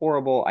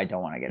horrible. I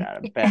don't want to get out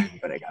of bed,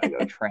 but I got to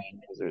go train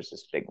because there's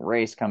this big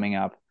race coming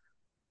up.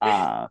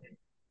 Um,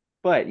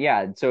 but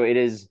yeah, so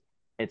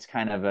it's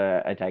kind of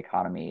a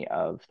dichotomy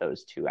of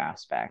those two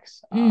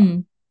aspects.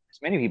 Mm,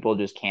 Many people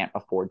just can't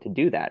afford to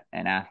do that,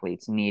 and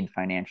athletes need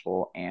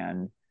financial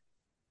and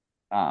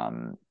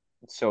um,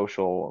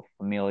 social,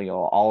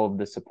 familial, all of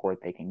the support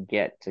they can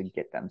to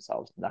get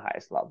themselves to the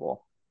highest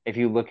level. If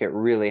you look at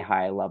really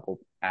high level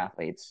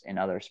athletes in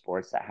other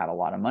sports that have a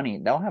lot of money,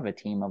 they'll have a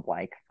team of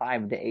like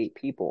 5 to 8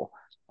 people.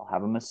 They'll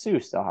have a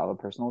masseuse, they'll have a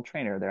personal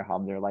trainer, they'll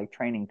have their like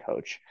training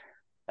coach,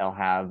 they'll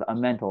have a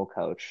mental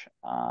coach,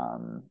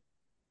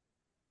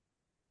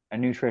 a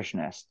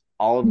nutritionist,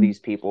 all of mm, these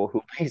people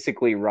who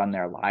basically run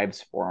their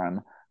lives for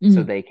them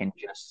so mm. they can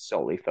just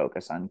solely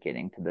focus on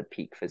getting to the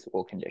peak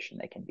physical condition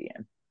they can be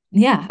in.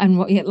 Yeah, and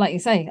what, yeah, like you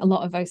say, a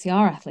lot of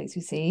OCR athletes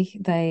we see,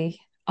 they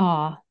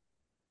are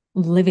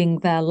living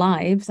their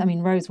lives. I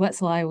mean, Rose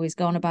Wetzel always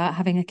gone about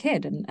having a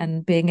kid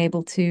and being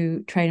able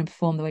to train and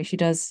perform the way she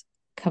does,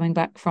 coming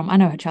back from, I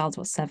know her child's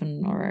what,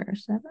 7 or a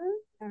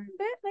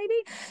bit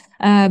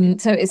maybe.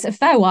 So it's a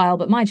fair while,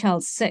 but my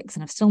child's 6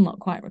 and I've still not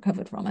quite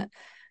recovered from it.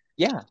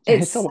 Yeah,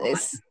 it's a It's lot.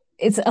 it's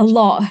it's a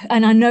lot,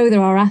 and I know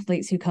there are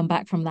athletes who come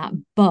back from that,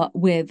 but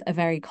with a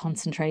very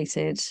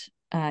concentrated,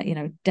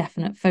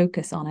 definite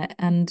focus on it.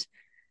 And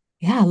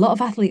yeah, a lot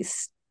of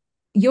athletes,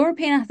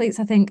 European athletes,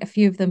 I think a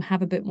few of them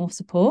have a bit more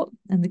support.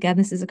 And again,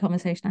 this is a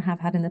conversation I have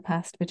had in the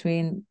past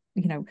between,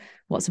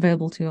 what's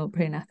available to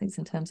European athletes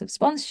in terms of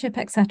sponsorship,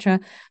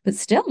 etc. But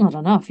still not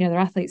enough. There are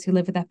athletes who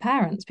live with their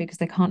parents because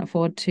they can't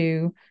afford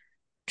to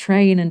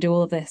train and do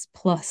all of this,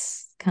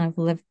 plus kind of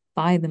live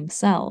by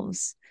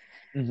themselves.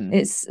 Mm-hmm.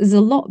 There's a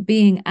lot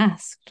being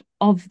asked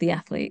of the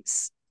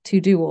athletes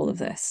to do all of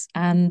this.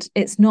 And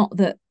it's not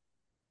that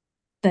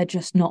they're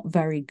just not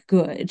very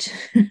good.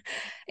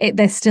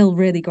 They're still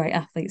really great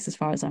athletes as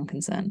far as I'm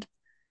concerned.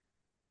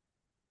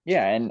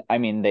 Yeah, and I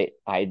mean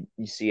I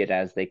see it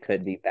as they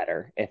could be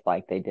better if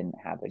like they didn't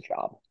have a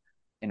job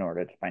in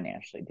order to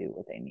financially do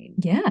what they need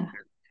Yeah, to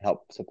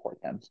help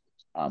support them,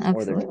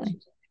 or they're just absolutely.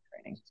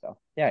 training. So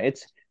yeah,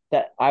 it's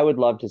that I would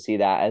love to see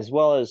that as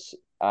well as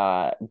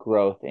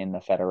growth in the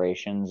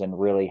federations and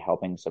really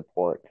helping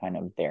support kind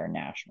of their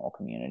national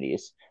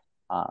communities.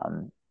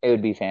 It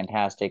would be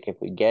fantastic if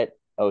we get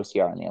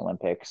OCR in the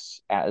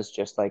Olympics as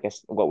just like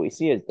what we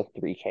see as the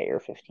 3K or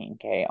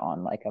 15K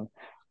on like a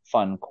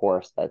fun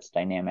course that's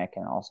dynamic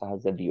and also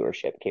has the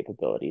viewership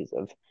capabilities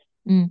of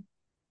Mm,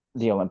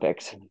 the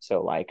Olympics.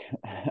 So like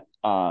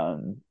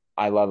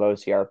I love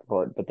OCR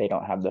support, but they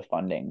don't have the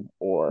funding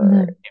or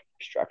no.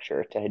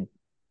 infrastructure to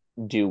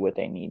do what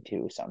they need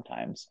to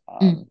sometimes,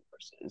 Mm,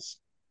 versus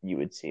you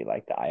would see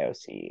like the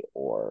IOC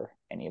or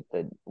any of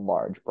the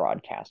large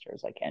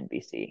broadcasters like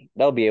NBC.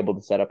 They'll be able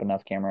to set up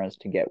enough cameras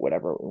to get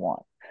whatever we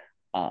want.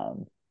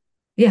 Um,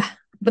 yeah.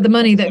 But the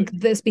money so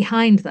that's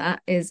behind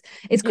that is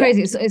it's yeah.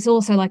 crazy. It's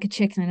also like a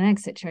chicken and egg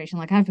situation.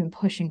 Like I've been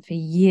pushing for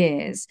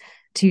years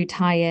to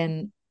tie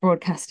in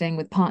broadcasting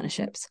with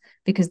partnerships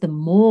because the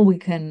more we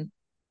can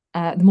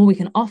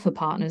offer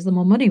partners, the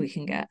more money we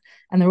can get.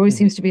 And there always Mm-hmm.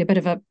 seems to be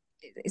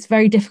it's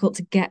very difficult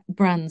to get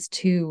brands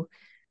to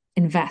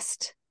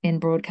invest in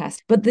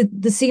broadcast. But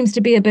there seems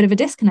to be a bit of a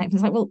disconnect.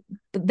 It's like, well,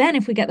 but then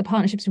if we get the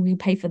partnerships and we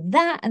pay for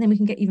that, and then we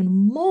can get even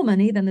more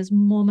money, then there's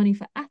more money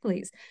for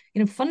athletes.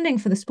 Funding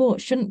for the sport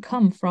shouldn't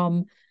come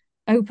from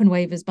open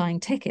waivers buying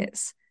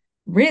tickets.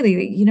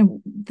 Really,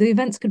 the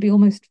events could be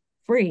almost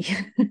free.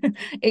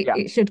 it, Yeah.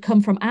 it should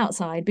come from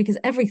outside because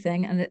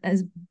everything, and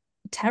as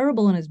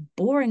terrible and as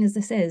boring as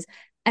this is,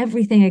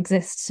 everything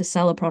exists to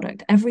sell a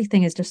product.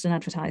 Everything is just an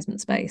advertisement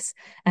space.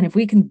 And if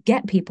we can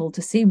get people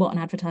to see what an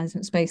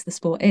advertisement space the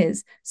sport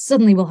is,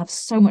 suddenly we'll have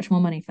so much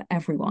more money for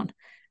everyone.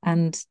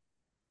 And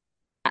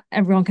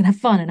everyone can have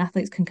fun and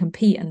athletes can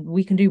compete and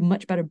we can do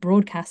much better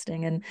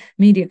broadcasting and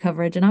media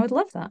coverage. And I would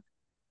love that.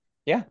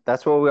 Yeah,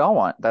 that's what we all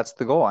want. That's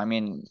the goal. I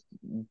mean,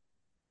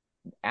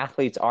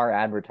 athletes are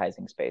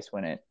advertising space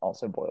when it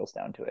also boils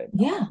down to it.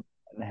 Yeah.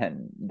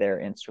 And their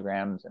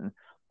Instagrams and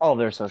all of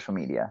their social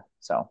media.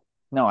 So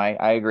no,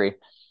 I agree.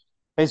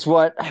 It's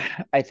what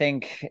I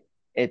think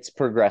it's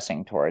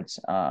progressing towards,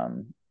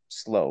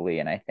 slowly,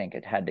 and I think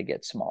it had to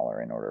get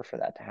smaller in order for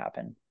that to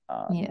happen.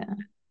 Yeah.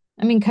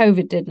 I mean,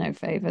 COVID did no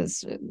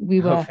favors.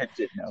 COVID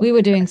did no We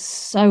were doing favors.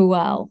 so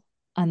well,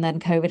 and then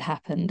COVID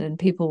happened, and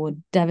people were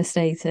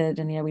devastated.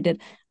 And we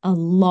did a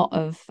lot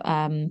of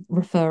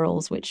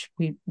referrals, which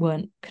we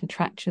weren't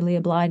contractually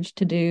obliged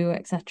to do,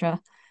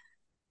 etc.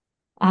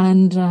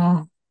 And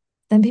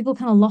then people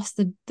kind of lost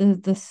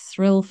the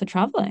thrill for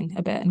traveling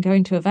a bit and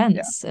going to Yeah,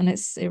 events, and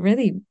it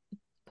really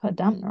put a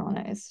dampener on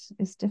it.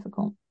 It's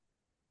difficult.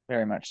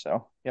 very much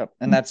so. Yep,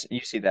 and that's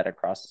you see that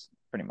across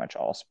pretty much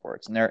all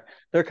sports, and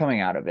they're coming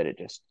out of it.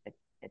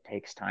 It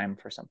takes time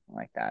for something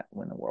like that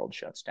when the world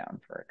shuts down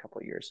for a couple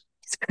of years.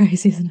 It's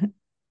crazy, isn't it?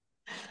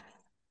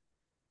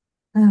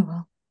 Oh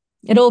well.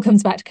 It all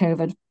comes back to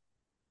COVID.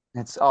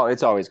 It's always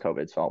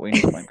COVID's fault. We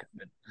need to blame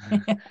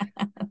COVID.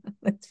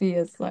 Let's be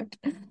years sucked.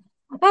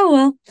 Oh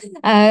well.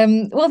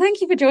 Well,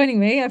 thank you for joining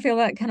me. I feel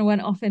that kind of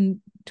went off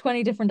in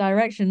 20 different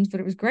directions, but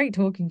it was great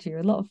talking to you.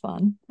 A lot of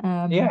fun.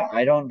 Yeah,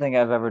 I don't think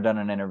I've ever done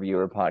an interview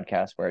or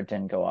podcast where it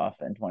didn't go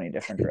off in 20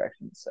 different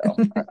directions. So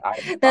They're I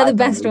the thought it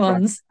best was great.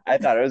 ones. I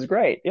thought it was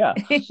great. Yeah.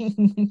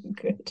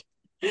 Good.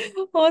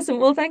 Awesome.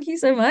 Well, thank you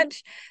so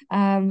much.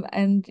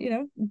 And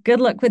good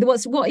luck with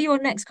what are your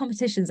next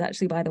competitions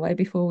actually, by the way,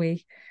 before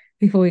we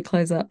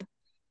close up?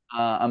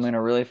 I'm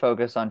gonna really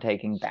focus on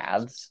taking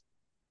baths.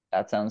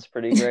 That sounds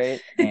pretty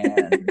great.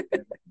 And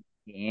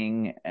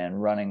skiing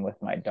and running with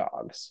my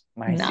dogs.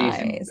 My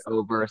season is Nice.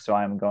 over, so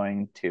I'm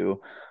going to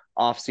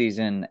off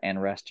season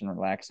and rest and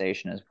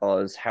relaxation as well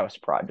as house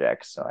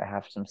projects. So I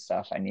have some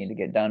stuff I need to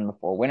get done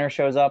before winter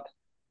shows up,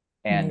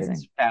 and it's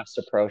Amazing. fast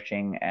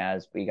approaching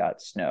as we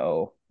got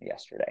snow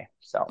yesterday.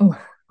 So Oh,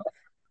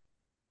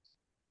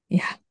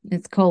 yeah,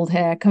 it's cold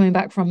here. Coming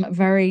back from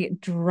very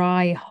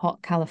dry,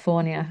 hot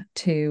California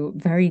to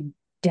very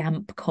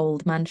damp,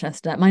 cold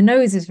Manchester. My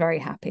nose is very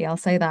happy. I'll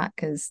say that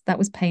because that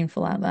was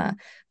painful out there.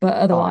 But oh,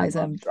 otherwise,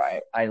 I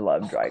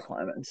love oh dry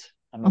climates.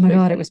 I'm oh a my big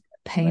God, it fan of was dry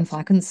painful. climates.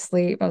 I couldn't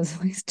sleep. I was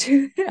like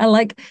too I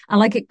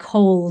like it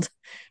cold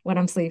when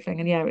I'm sleeping.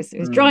 And yeah, it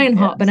was dry and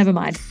hot, but Yes. never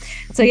mind.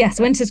 So yes,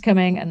 winter's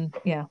coming and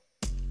yeah,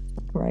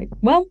 great.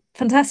 Well,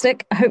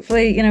 fantastic.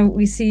 Hopefully,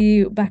 we see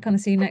you back on the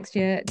scene next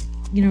year,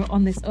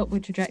 on this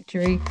upward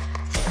trajectory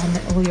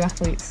and all your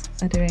athletes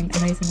are doing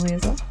amazingly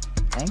as well.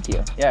 Thank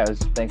you. Yeah,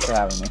 thanks for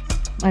having me.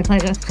 My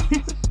pleasure. All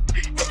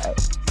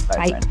right. Bye,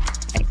 Bye. friend.